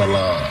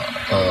masalah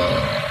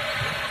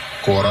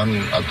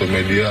koran atau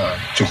media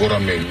cukup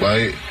ramai.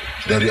 Baik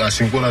dari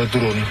asing pun ada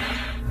turun.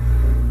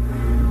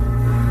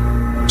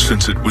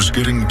 Since it was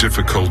getting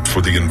difficult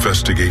for the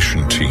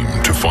investigation team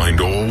to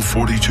find all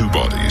 42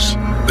 bodies,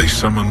 they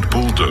summoned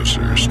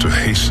bulldozers to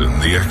hasten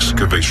the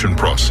excavation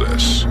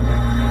process.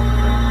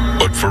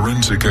 But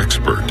forensic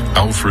expert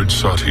Ahmed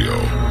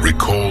Suradjil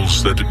recalls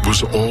that it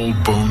was all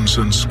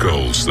bones and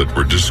skulls that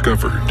were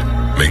discovered,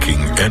 making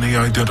any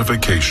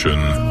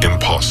identification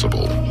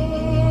impossible.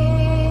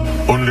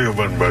 Only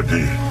one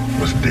body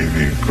was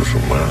Devi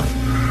Kusuma,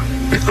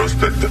 because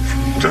that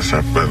just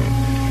happened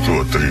 2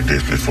 or 3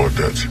 days before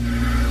that.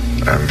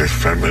 And the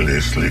family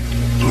is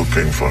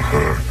looking for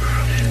her,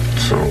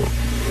 so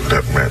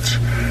that match.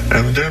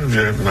 And then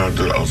we have now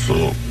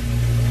also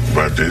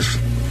bodies,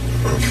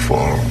 4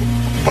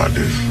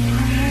 bodies.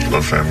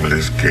 The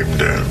families came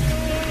there,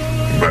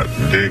 but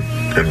they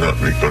cannot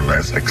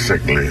recognize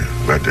exactly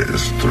whether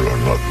it's true or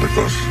not,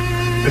 because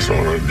it's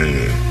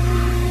already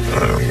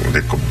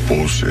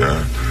decomposed.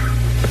 Yeah,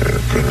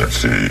 cannot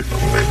see,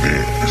 maybe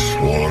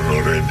swollen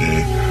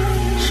already.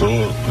 So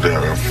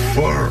there are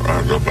 4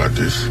 other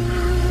bodies.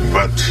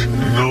 But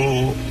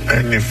no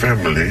any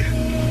family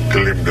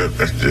claim that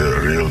as their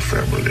real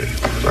family.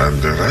 And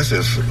the rest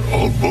is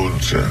all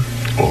bones, yeah?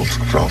 All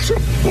skulls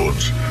of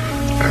bones.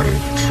 And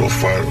so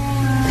far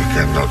we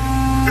cannot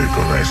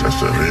recognize as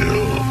a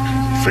real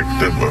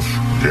victim of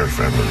their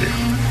family.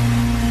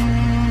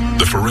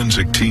 The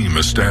forensic team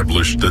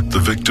established that the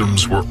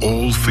victims were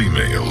all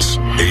females,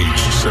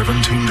 aged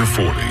 17 to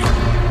 40.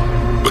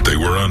 But they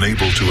were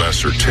unable to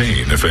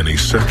ascertain if any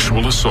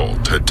sexual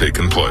assault had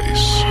taken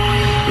place.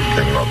 We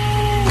cannot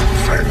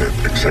find it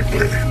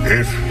exactly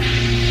if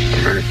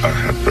rape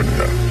happened,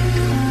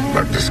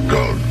 but this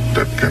girl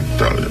that can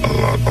tell you a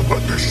lot about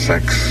the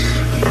sex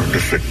of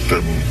the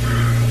victim,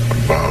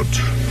 about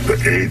the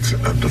age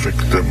of the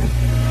victim,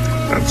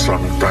 and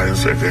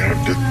sometimes if they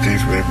have the thief,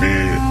 maybe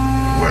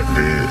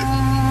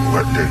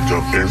what their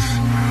job is.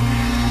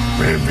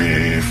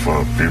 Maybe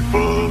for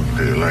people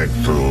they like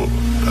to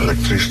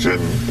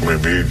electrician,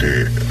 maybe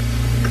they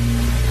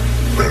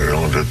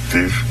around the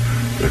thief.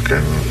 You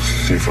can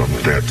see from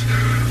that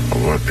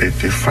about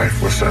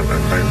 85%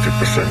 and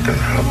 90% can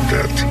have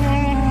that.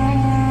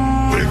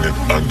 We need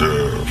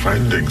other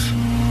findings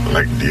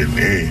like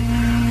DNA,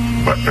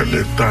 but at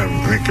that time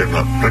we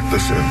cannot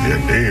practice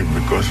DNA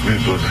because we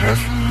don't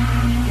have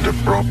the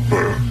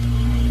proper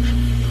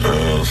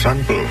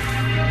sample.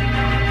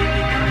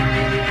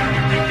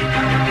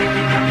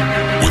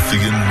 With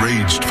the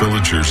enraged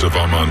villagers of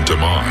Aman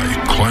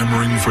Damai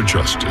clamoring for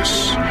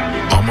justice,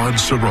 Ahmad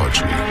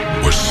Suradji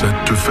was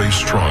set to face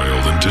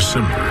trial in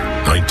December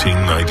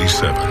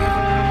 1997.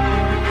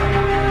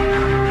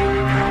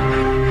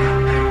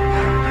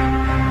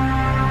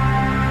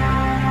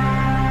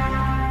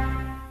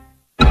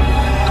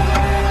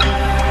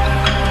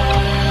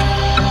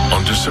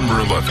 On December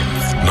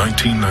 11th,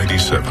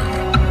 1997,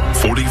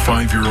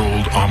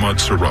 45-year-old Ahmad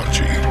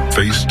Suradji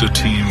faced a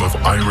team of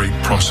irate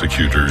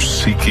prosecutors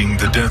seeking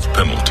the death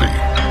penalty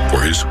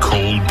for his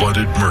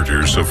cold-blooded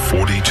murders of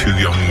 42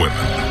 young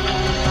women.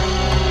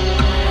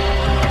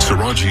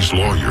 Suradji's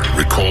lawyer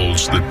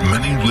recalls that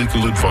many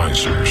legal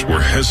advisors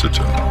were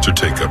hesitant to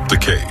take up the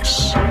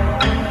case.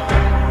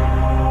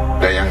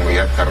 Ada yang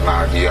lihat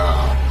karena dia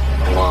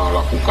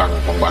melakukan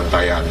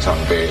pembantaian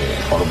sampai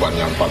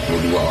korbannya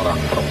 42 orang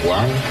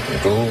perempuan,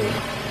 itu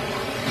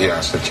dia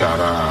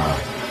secara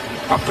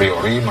a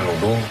priori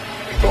menuduh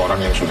itu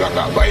orang yang sudah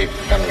nggak baik,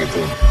 kan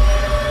gitu.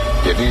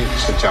 Jadi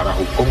secara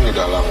hukum di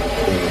dalam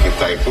hukum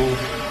kita itu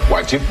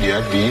wajib dia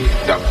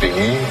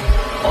didampingi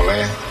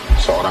oleh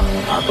seorang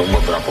atau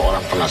beberapa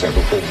orang penasihat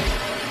hukum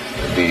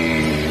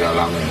di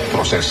dalam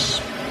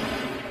proses.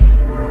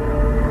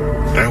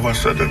 I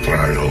was at the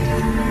trial,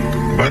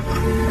 but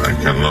I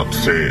cannot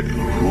say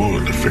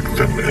who the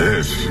victim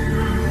is.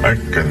 I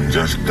can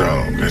just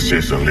tell this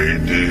is a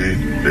lady,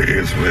 the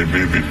age may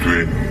be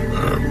between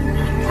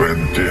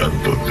 20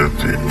 until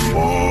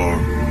 34,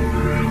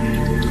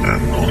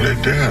 and only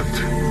that,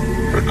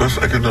 because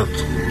I cannot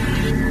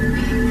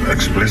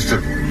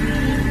explicit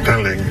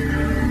telling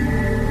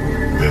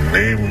the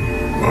name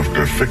of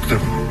the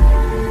victim.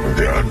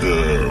 The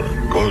other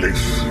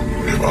colleagues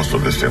give also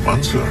the same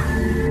answer.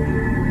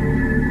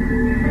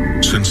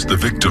 Since the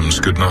victims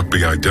could not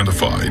be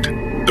identified,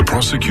 the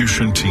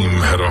prosecution team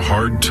had a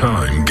hard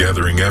time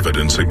gathering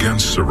evidence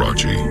against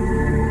Suradji.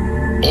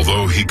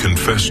 Although he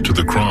confessed to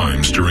the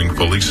crimes during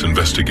police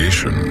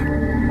investigation,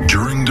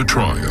 during the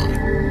trial,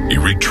 he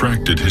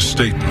retracted his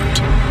statement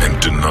and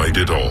denied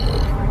it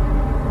all.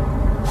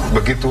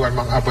 begitu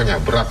emang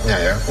beratnya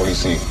ya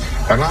polisi.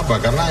 Karena apa?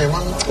 Karena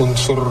emang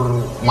unsur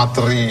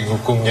materi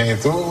hukumnya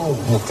itu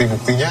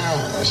bukti-buktinya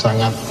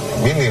sangat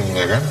minim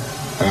ya kan,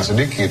 sangat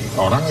sedikit.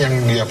 Orang yang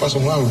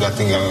semua udah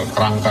tinggal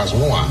kerangka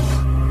semua.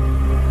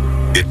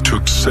 It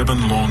took 7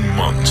 long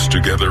months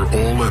to gather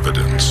all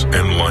evidence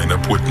and line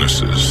up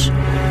witnesses.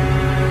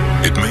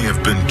 It may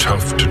have been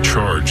tough to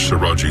charge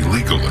Suradji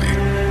legally,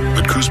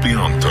 but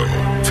Kusbianto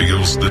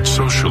feels that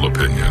social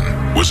opinion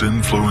was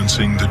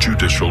influencing the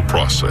judicial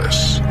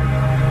process.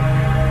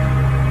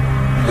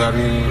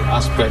 Dari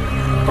aspek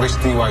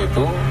peristiwa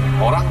itu,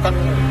 orang kan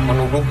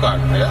menuduhkan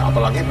ya,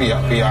 apalagi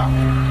pihak-pihak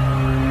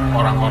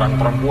orang-orang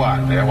perempuan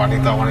ya,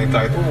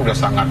 wanita-wanita itu udah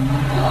sangat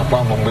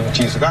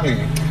membenci sekali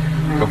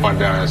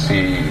kepada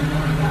si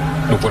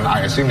dukun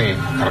AS ini,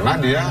 karena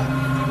dia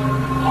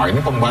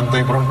ini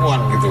pembantai perempuan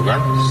gitu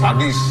kan,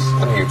 sadis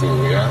kan gitu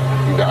ya,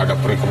 tidak ada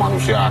peri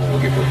kemanusiaan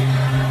begitu.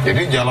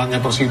 Jadi jalannya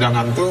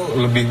persidangan tuh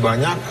lebih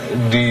banyak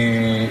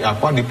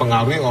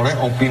dipengaruhi oleh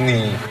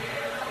opini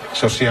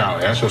sosial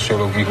ya,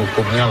 sosiologi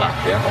hukumnya lah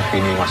ya,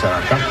 opini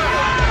masyarakat.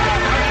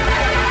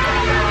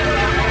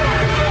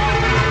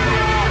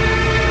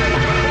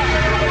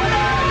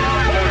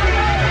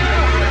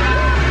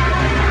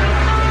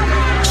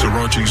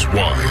 Suradji's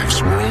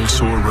wives were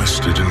also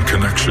arrested in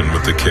connection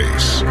with the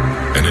case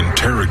and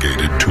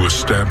interrogated to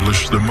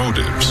establish the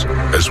motives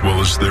as well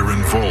as their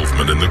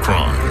involvement in the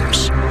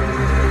crimes.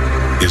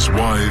 His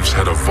wives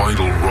had a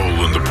vital role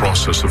in the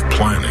process of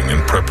planning and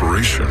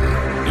preparation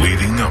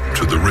leading up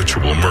to the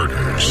ritual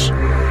murders.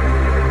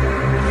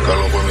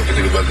 Kalau umpamanya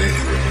keterlibatan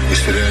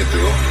istrinya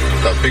itu,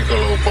 tapi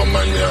kalau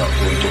umpamanya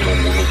untuk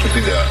membunuh itu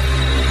tidak,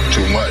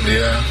 cuma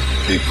dia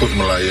ikut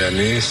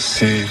melayani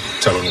si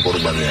calon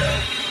korbannya,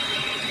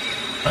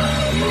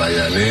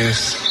 melayani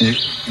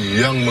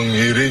yang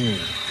mengiring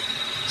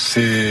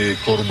si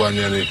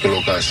korbannya ini ke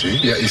lokasi,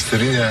 ya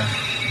istrinya,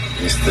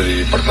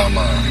 istri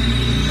pertama.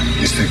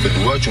 Istri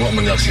kedua cuma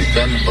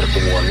menyaksikan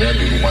pertemuannya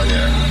di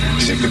rumahnya.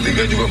 Istri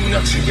ketiga juga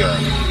menyaksikan.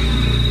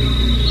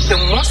 The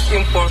most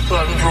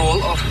important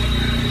role of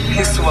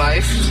his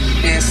wife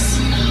is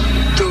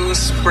to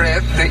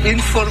spread the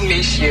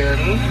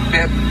information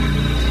that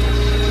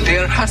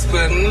their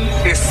husband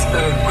is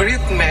a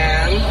great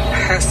man,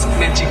 has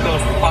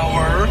magical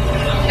power,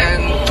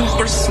 and to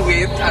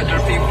persuade other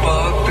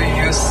people to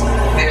use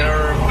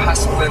their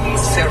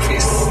husband's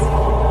service.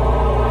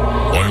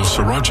 While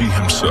Suradji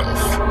himself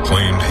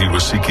claimed he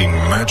was seeking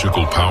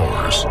magical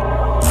powers,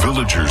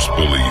 villagers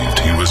believed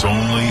he was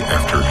only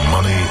after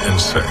money and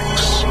sex.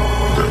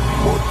 The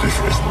motive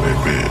is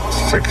maybe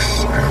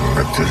sex and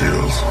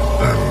materials,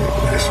 and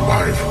his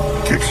wife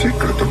keeps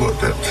secret about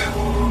that.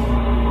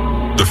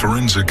 The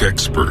forensic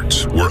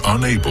experts were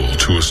unable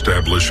to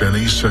establish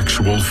any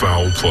sexual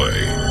foul play,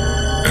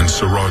 and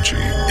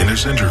Suradji, in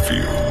his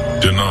interview,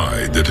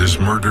 denied that his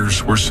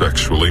murders were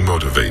sexually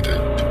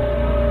motivated.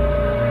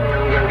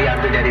 Yang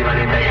diambil dari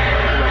wanita itu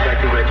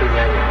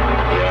baju-bajunya,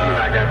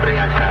 nggak ada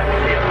perhiasan,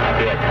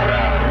 tapi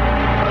acara,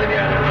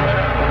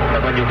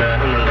 Bapak juga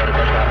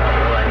memperkosa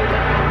wanita,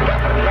 nggak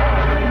pernah.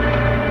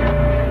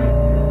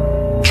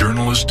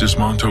 Journalist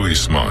Ismanto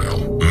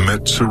Ismail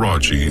met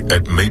Suradji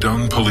at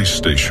Medan Police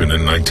Station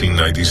in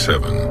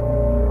 1997.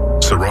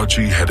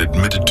 Suradji had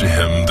admitted to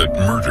him that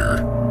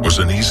murder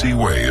was an easy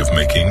way of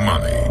making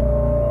money.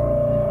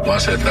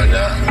 Mas saya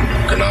tanya,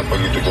 kenapa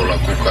gitu kau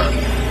lakukan?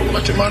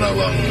 Macam mana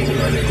bang?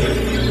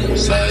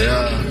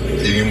 Saya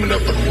ingin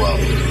mendapat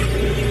uang.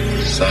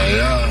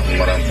 Saya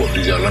merampok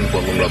di jalan,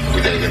 kalau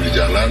melakukan kejahatan di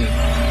jalan,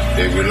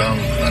 dia bilang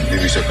nanti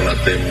bisa kena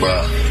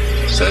tembak.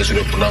 Saya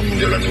sudah pernah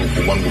menjalani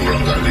hukuman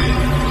berulang kali.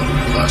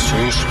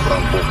 Kasus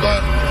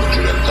perampokan,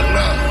 pencurian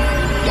ternak,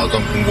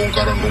 bahkan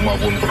pembongkaran rumah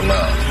pun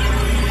pernah.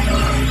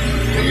 Nah,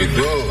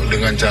 begitu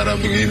dengan cara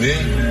begini,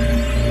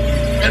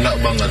 enak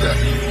banget ya.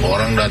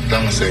 Orang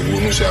datang, saya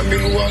bunuh, saya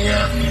ambil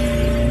uangnya.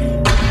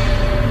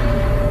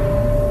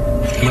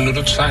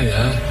 Menurut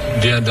saya,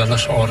 dia adalah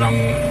seorang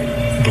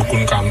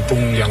dukun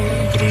kampung yang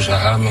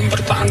berusaha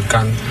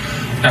mempertahankan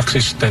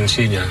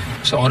eksistensinya.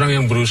 Seorang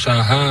yang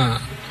berusaha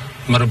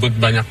merebut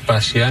banyak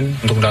pasien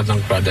untuk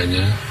datang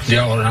kepadanya.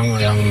 Dia orang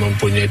yang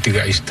mempunyai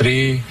 3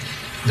 istri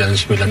dan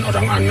 9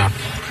 orang anak.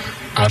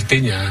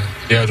 Artinya,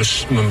 dia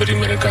harus memberi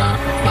mereka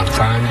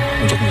makan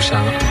untuk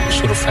bisa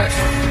survive.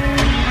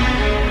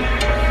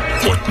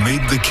 What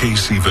made the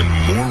case even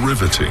more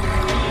riveting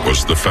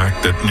was the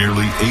fact that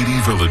nearly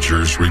 80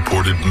 villagers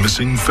reported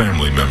missing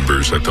family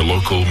members at the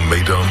local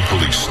Medan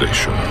police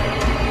station,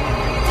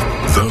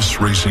 thus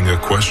raising a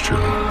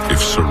question if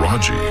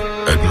Suradji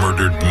had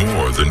murdered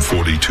more than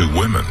 42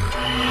 women,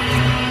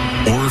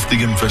 or if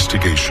the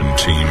investigation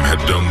team had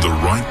done the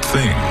right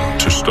thing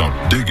to stop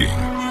digging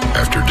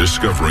after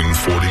discovering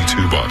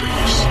 42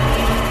 bodies.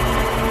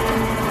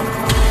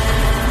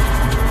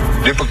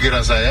 Di perkiraan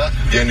saya,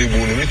 yang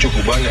dibunuh ini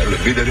cukup banyak,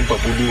 lebih dari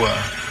 42.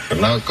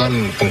 Karena kan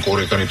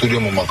pengkorekan itu dia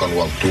memakan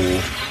waktu,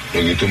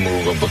 begitu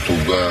menurunkan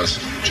petugas,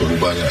 cukup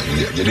banyak.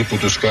 Ya, jadi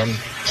putuskan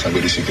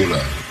sampai di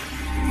situlah.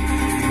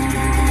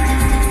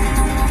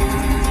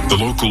 The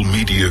local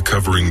media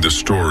covering the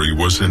story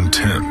was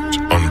intent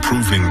on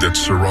proving that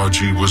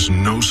Suradji was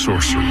no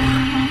sorcerer.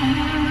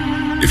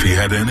 If he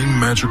had any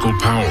magical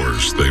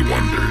powers, they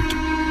wondered,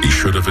 he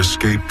should have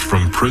escaped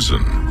from prison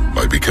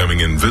by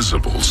becoming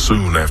invisible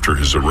soon after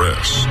his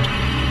arrest.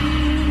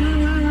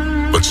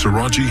 But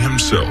Suradji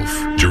himself,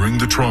 during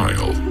the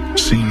trial,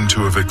 seemed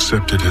to have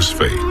accepted his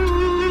fate,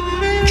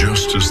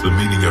 just as the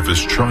meaning of his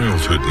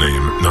childhood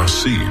name,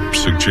 Nasib,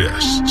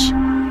 suggests.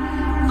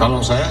 Kalau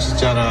saya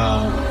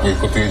secara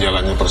mengikuti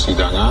jalannya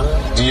persidangan,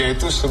 dia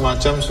itu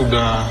semacam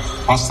sudah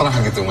pasrah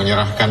gitu,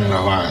 menyerahkan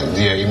bahwa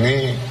dia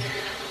ini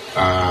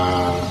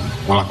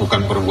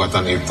melakukan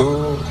perbuatan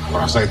itu,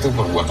 merasa itu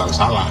perbuatan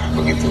salah,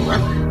 begitu kan.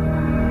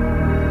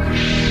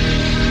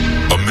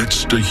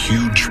 Amidst a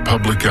huge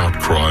public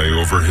outcry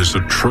over his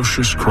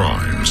atrocious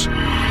crimes,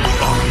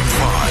 on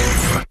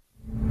 5.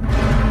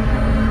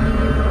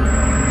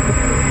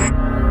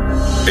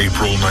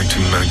 April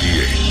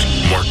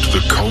 1998 marked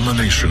the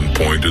culmination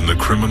point in the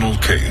criminal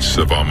case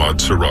of Ahmad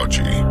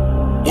Suradji,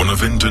 one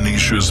of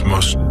Indonesia's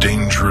most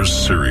dangerous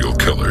serial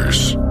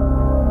killers.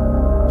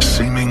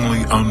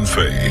 Seemingly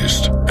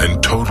unfazed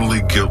and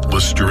totally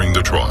guiltless during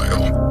the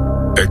trial,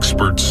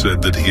 experts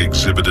said that he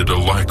exhibited a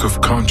lack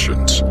of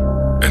conscience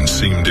and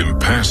seemed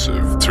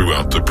impassive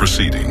throughout the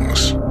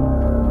proceedings.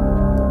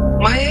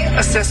 My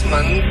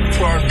assessment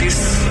for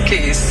this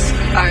case,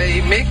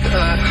 I make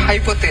a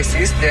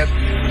hypothesis that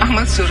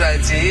Ahmad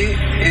Suradji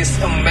is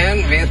a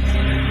man with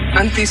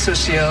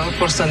antisocial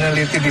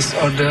personality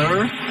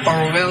disorder, or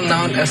well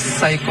known as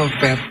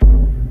psychopath.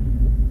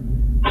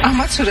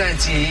 Ahmad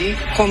Suradji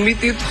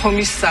committed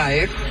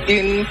homicide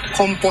in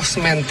compos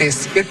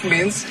mentis. It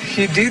means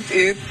he did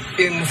it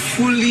in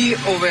fully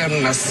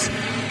awareness.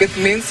 It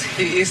means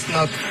he is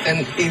not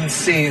an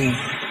insane.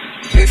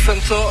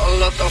 Even though a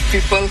lot of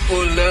people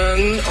who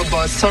learn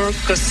about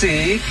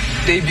surrogacy,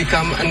 they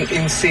become an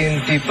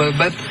insane people.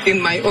 But in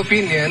my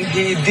opinion,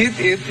 he did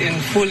it in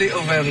fully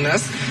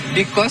awareness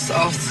because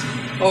of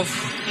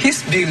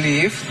his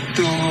belief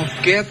to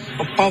get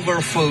a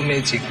powerful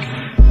magic.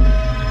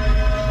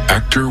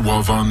 Actor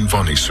Wawan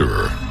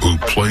Vanisur, who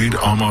played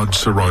Ahmad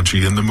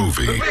Suradji in the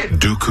movie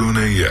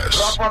Dukun Ayes,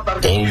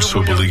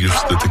 also believes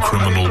that the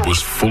criminal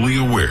was fully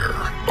aware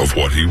of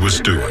what he was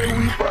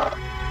doing.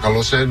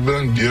 Kalau saya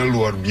bilang dia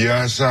luar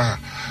biasa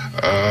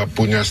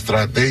punya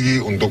strategi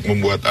untuk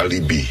membuat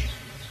alibi.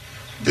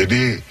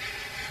 Jadi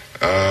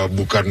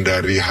bukan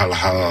dari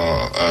hal-hal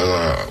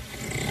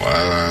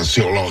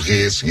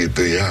psikologis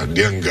gitu ya.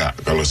 Dia enggak,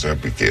 kalau saya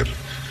pikir.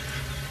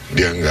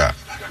 Dia enggak.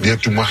 Dia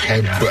cuma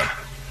hebat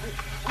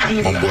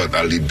membuat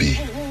alibi.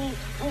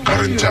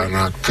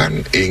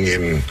 Merencanakan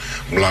ingin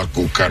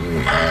melakukan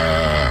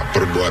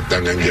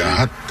perbuatan yang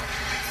jahat,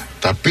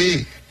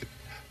 tapi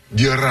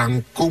dia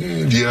rangkum,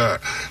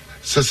 dia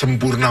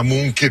sesempurna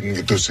mungkin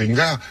gitu,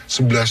 sehingga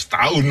 11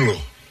 tahun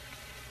loh.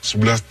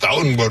 11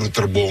 tahun baru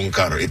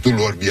terbongkar, itu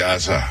luar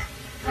biasa.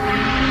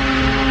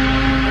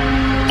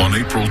 On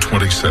April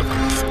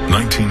 27th,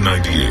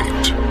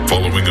 1998,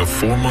 following a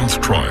 4-month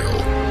trial,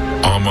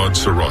 Ahmad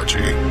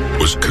Suradji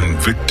was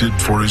convicted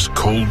for his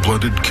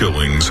cold-blooded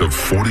killings of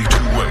 42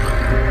 women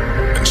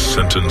and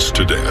sentenced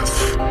to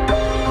death.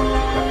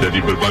 Dari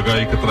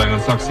berbagai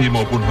keterangan saksi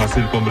maupun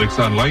hasil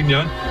pemeriksaan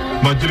lainnya,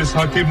 majelis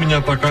hakim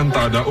menyatakan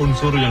tak ada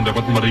unsur yang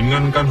dapat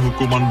meringankan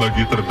hukuman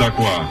bagi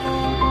terdakwa.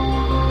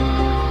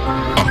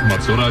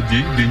 Ahmad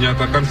Suradji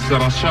dinyatakan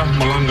secara syah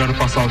melanggar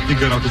pasal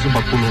 340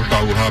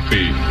 KUHP.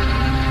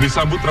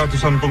 Disambut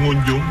ratusan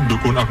pengunjung,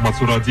 dukun Ahmad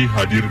Suradji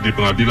hadir di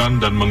pengadilan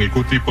dan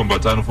mengikuti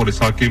pembacaan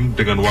vonis hakim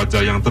dengan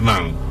wajah yang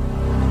tenang.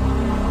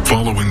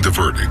 Following the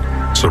verdict,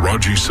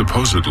 Suradji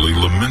supposedly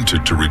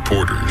lamented to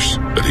reporters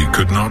that he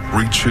could not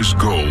reach his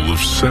goal of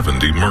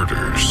 70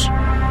 murders.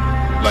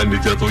 Selain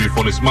dijatuhi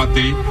vonis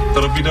mati,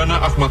 terpidana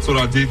Ahmad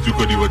Suradji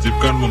juga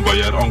diwajibkan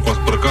membayar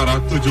ongkos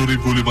perkara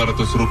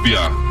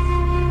Rp7.500.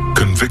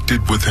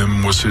 Convicted with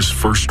him was his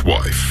first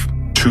wife,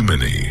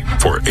 Tumini,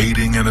 for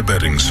aiding and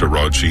abetting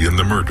Suradji in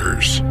the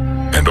murders,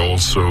 and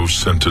also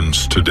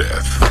sentenced to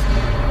death.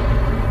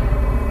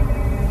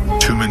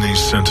 Tumini's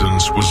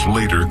sentence was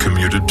later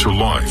commuted to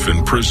life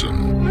in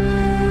prison,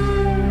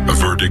 a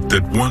verdict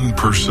that one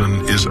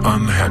person is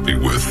unhappy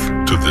with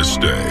to this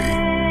day.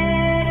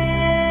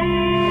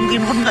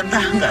 Mungkin pun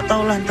nggak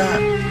tahu lah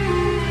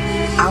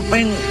apa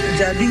yang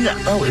jadi, nggak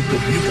tahu itu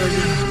gitu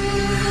aja.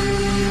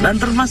 Dan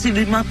termasuk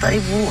di mata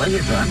ibu aja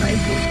tuh, anak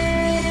ibu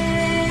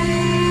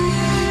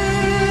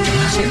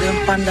masih dengan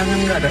pandangan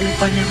nggak ada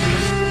lupanya,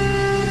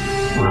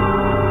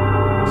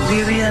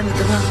 dirian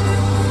di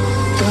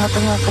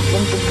tengah-tengah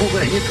kebun tebu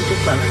kayak gitu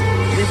tuh,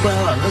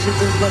 dibawa ke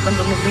situ bahkan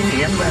sama bini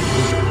yang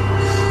bantu.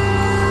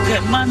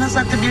 Kayak mana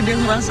sakitnya dia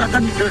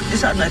ngerasakan di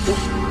sana itu.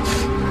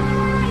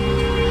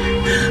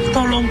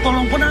 Tolong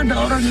pun ada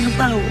orang yang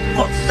tahu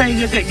kok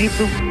tega kayak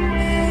gitu.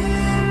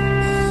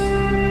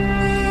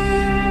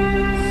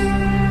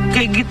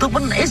 Kayak gitu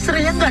pun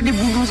istrinya nggak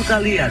dibunuh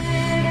sekalian.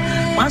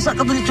 Masa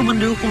katanya cuma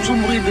dihukum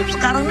seumur hidup.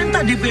 Sekarang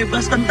minta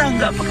dibebaskan,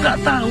 nggak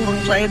tahu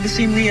orang saya di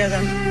sini ya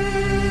kan.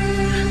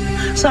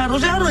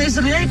 Seharusnya orang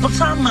istrinya ikut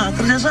sama,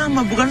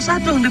 kerjasama, bukan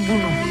satu yang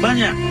dibunuh,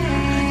 banyak.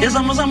 Ya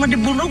sama-sama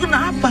dibunuh,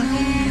 kenapa?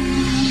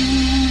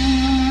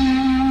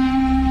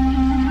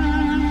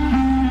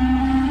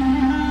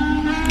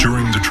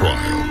 During the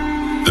trial,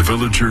 the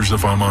villagers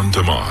of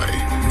Amandamai,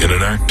 in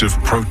an act of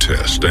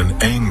protest and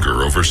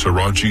anger over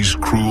Suradji's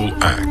cruel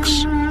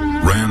acts,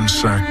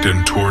 ransacked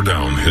and tore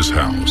down his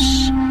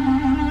house.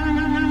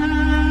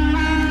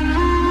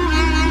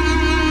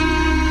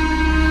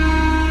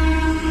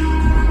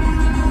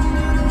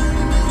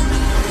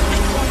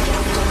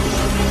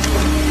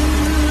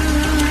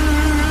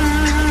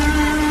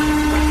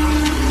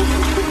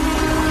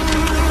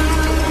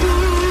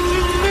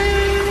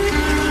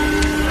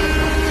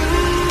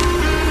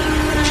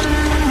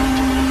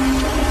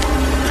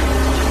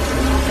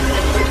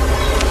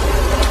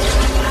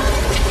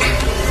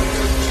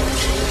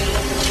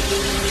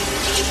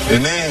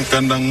 Ini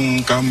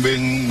kandang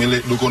kambing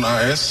milik dukun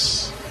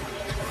AS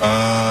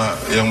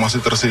yang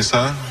masih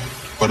tersisa.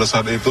 Pada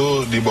saat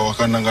itu di bawah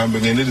kandang kambing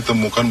ini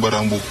ditemukan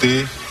barang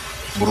bukti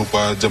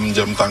berupa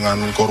jam-jam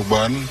tangan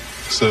korban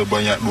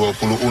sebanyak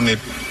 20 unit.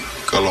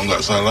 Kalau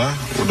nggak salah,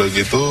 udah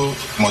gitu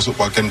masuk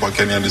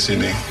pakaian-pakaiannya di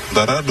sini.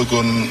 Sementara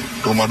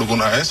rumah dukun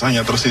AS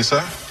hanya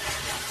tersisa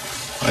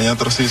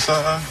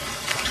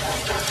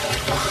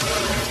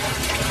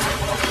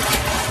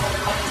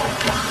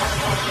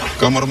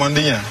kamar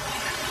mandinya.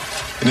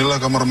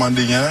 Inilah kamar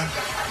mandinya,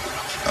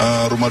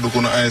 rumah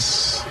dukun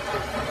AS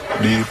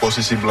di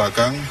posisi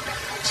belakang.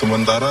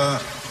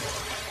 Sementara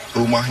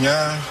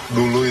rumahnya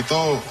dulu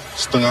itu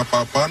setengah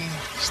papan,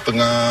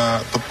 setengah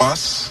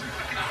tepas,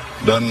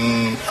 dan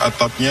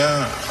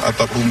atapnya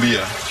atap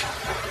rumbia.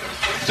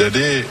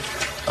 Jadi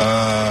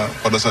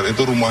pada saat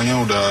itu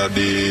rumahnya udah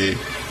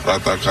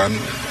diratakan,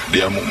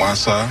 diamuk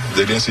massa,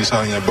 jadi yang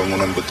sisa hanya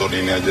bangunan beton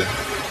ini aja.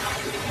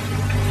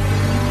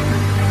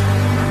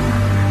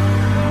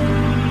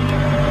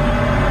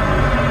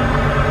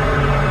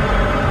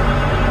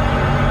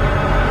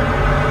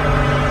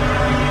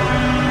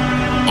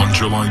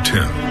 July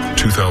 10,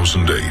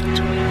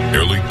 2008,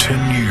 nearly 10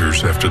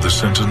 years after the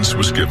sentence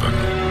was given,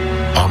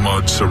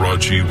 Ahmad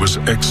Suradji was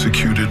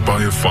executed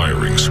by a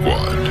firing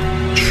squad,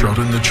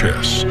 shot in the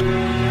chest,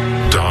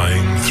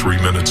 dying 3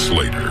 minutes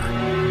later.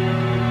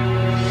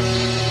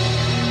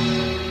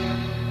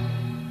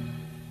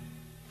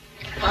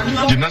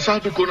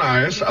 Jenazah dukun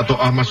AS atau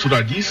Ahmad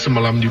Suradji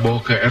semalam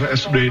dibawa ke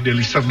RSUD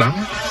Deli Serdang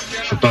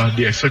setelah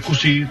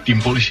dieksekusi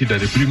tim polisi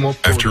dari Brimob.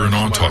 After an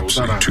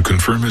autopsy to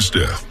confirm his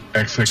death,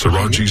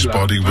 Suradji's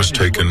body was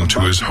taken to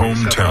his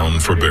hometown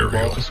for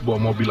burial.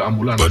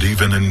 But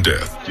even in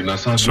death,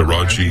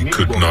 Suradji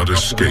could not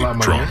escape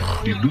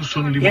drama.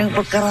 Yang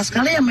perkara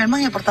sekali ya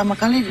memang yang pertama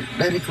kali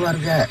dari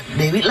keluarga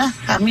Dewi lah,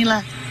 kami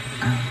lah.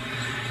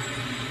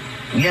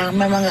 Ya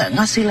memang nggak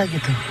ngasih lah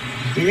gitu.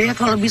 Jadi ya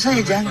kalau bisa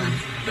ya jangan.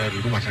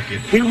 Dari rumah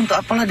sakit. Jadi untuk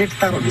apalah dia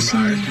ditaruh di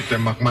sini?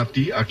 Ditembak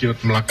mati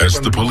akibat melakukan.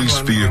 As the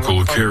police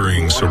vehicle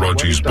carrying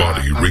Suradji's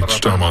body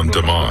reached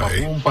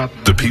Amandamai,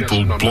 the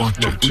people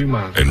blocked it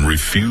and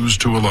refused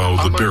to allow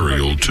the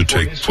burial to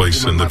take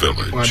place in the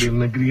village.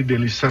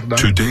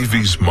 To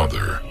Davy's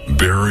mother,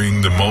 burying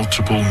the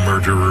multiple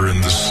murderer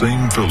in the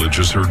same village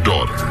as her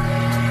daughter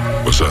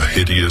was a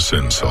hideous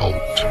insult.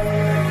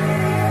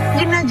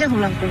 Gini aja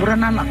bilang, kuburan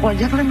anakku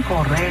aja kalian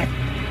korek.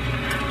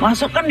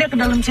 Masukkan dia ke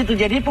dalam situ,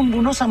 jadi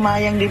pembunuh sama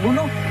yang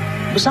dibunuh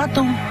bersatu.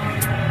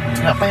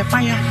 Nggak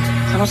payah-payah,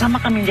 sama-sama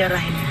kami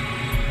jarahin.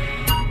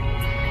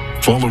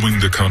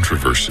 Following the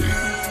controversy,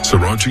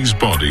 Suradji's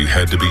body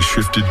had to be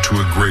shifted to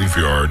a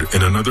graveyard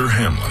in another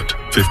hamlet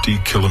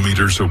 50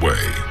 kilometers away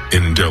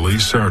in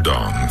Deli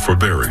Serdang for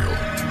burial.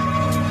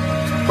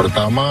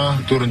 Pertama,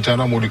 itu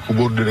rencana mau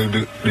dikubur di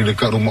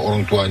dekat rumah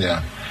orang tuanya.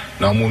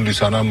 Namun di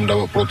sana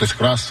mendapat protes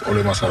keras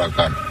oleh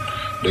masyarakat.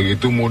 Dan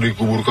itu mau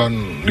dikuburkan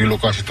di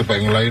lokasi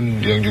tempat yang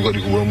lain yang juga di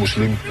kuburan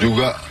muslim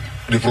juga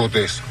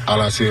diprotes.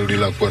 Alhasil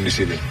dilakukan di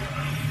sini.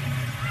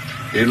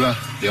 Inilah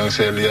yang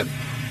saya lihat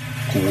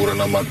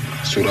kuburan Ahmad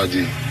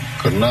Suradji.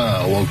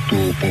 Karena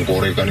waktu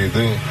pengkorekan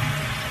itu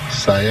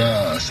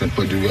saya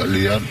sempat juga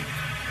lihat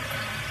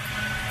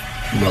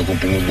melakukan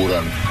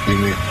penguburan.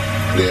 Ini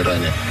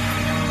daerahnya.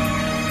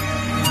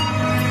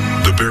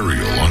 The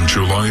burial on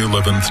July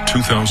 11th,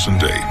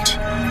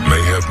 2008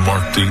 may have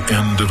marked the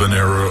end of an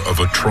era of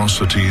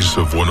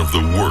atrocities of one of the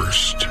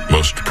worst,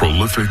 most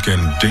prolific and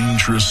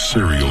dangerous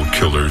serial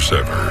killers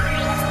ever.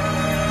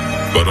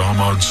 But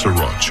Ahmad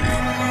Suradji,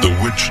 the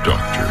witch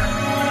doctor,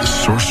 the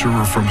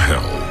sorcerer from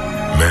hell,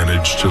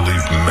 managed to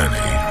leave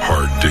many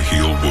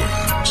hard-to-heal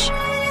wounds.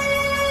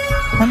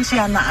 Kan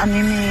si anak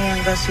ini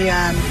yang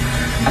kasihan.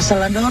 Asal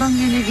ada orang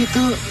gini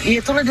gitu,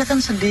 ya itulah dia kan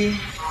sedih.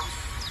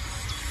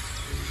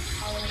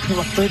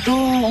 Waktu itu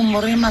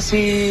umurnya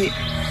masih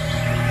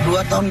 2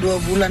 tahun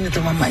 2 bulan itu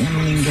mamanya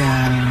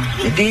meninggal.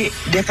 Jadi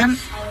dia kan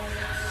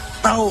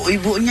tahu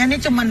ibunya ini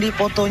cuma di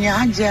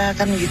fotonya aja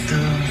kan gitu.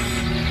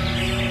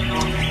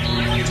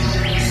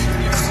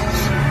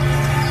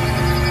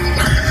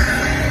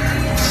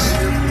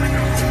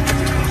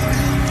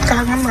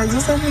 Kangen aja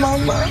sama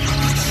mama.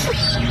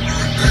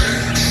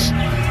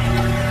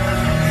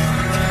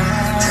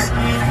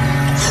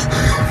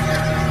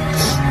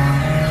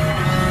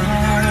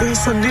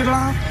 sedih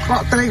lah,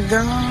 kok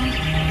tega.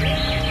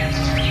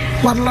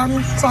 Warlan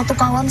satu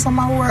kawan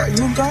sama Wek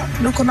juga,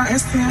 dukun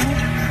AS-nya.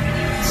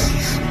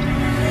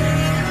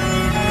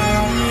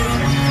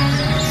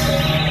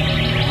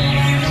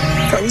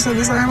 Gak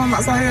bisa-bisanya mama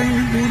saya yang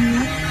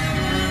dibunuh.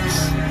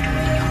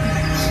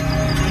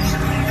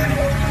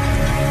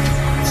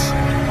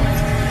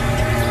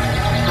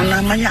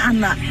 Namanya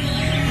anak,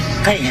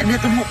 kayaknya dia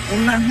tuh mau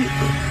pulang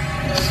itu.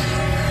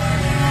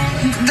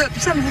 Gak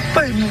bisa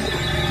lupa ibu.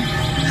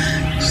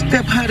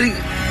 Setiap hari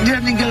dia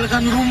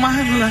ninggalkan rumah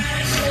lah.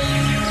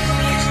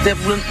 Setiap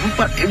bulan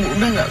 4 ibu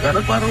udah gak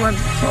karu-karuan.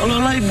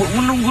 Seolah-olah ibu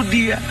menunggu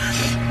dia.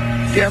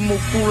 Dia mau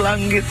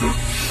pulang gitu.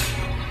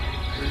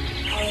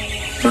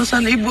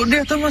 Perasaan ibu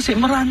dia tuh masih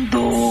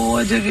merantau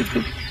aja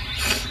gitu.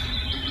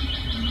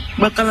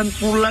 Bakalan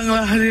pulang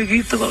lah dia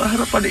gitu kalau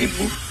harapan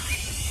ibu.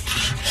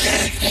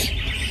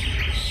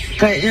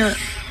 Kayaknya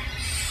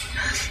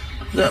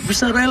gak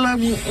bisa rela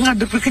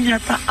ngadepi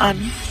kenyataan.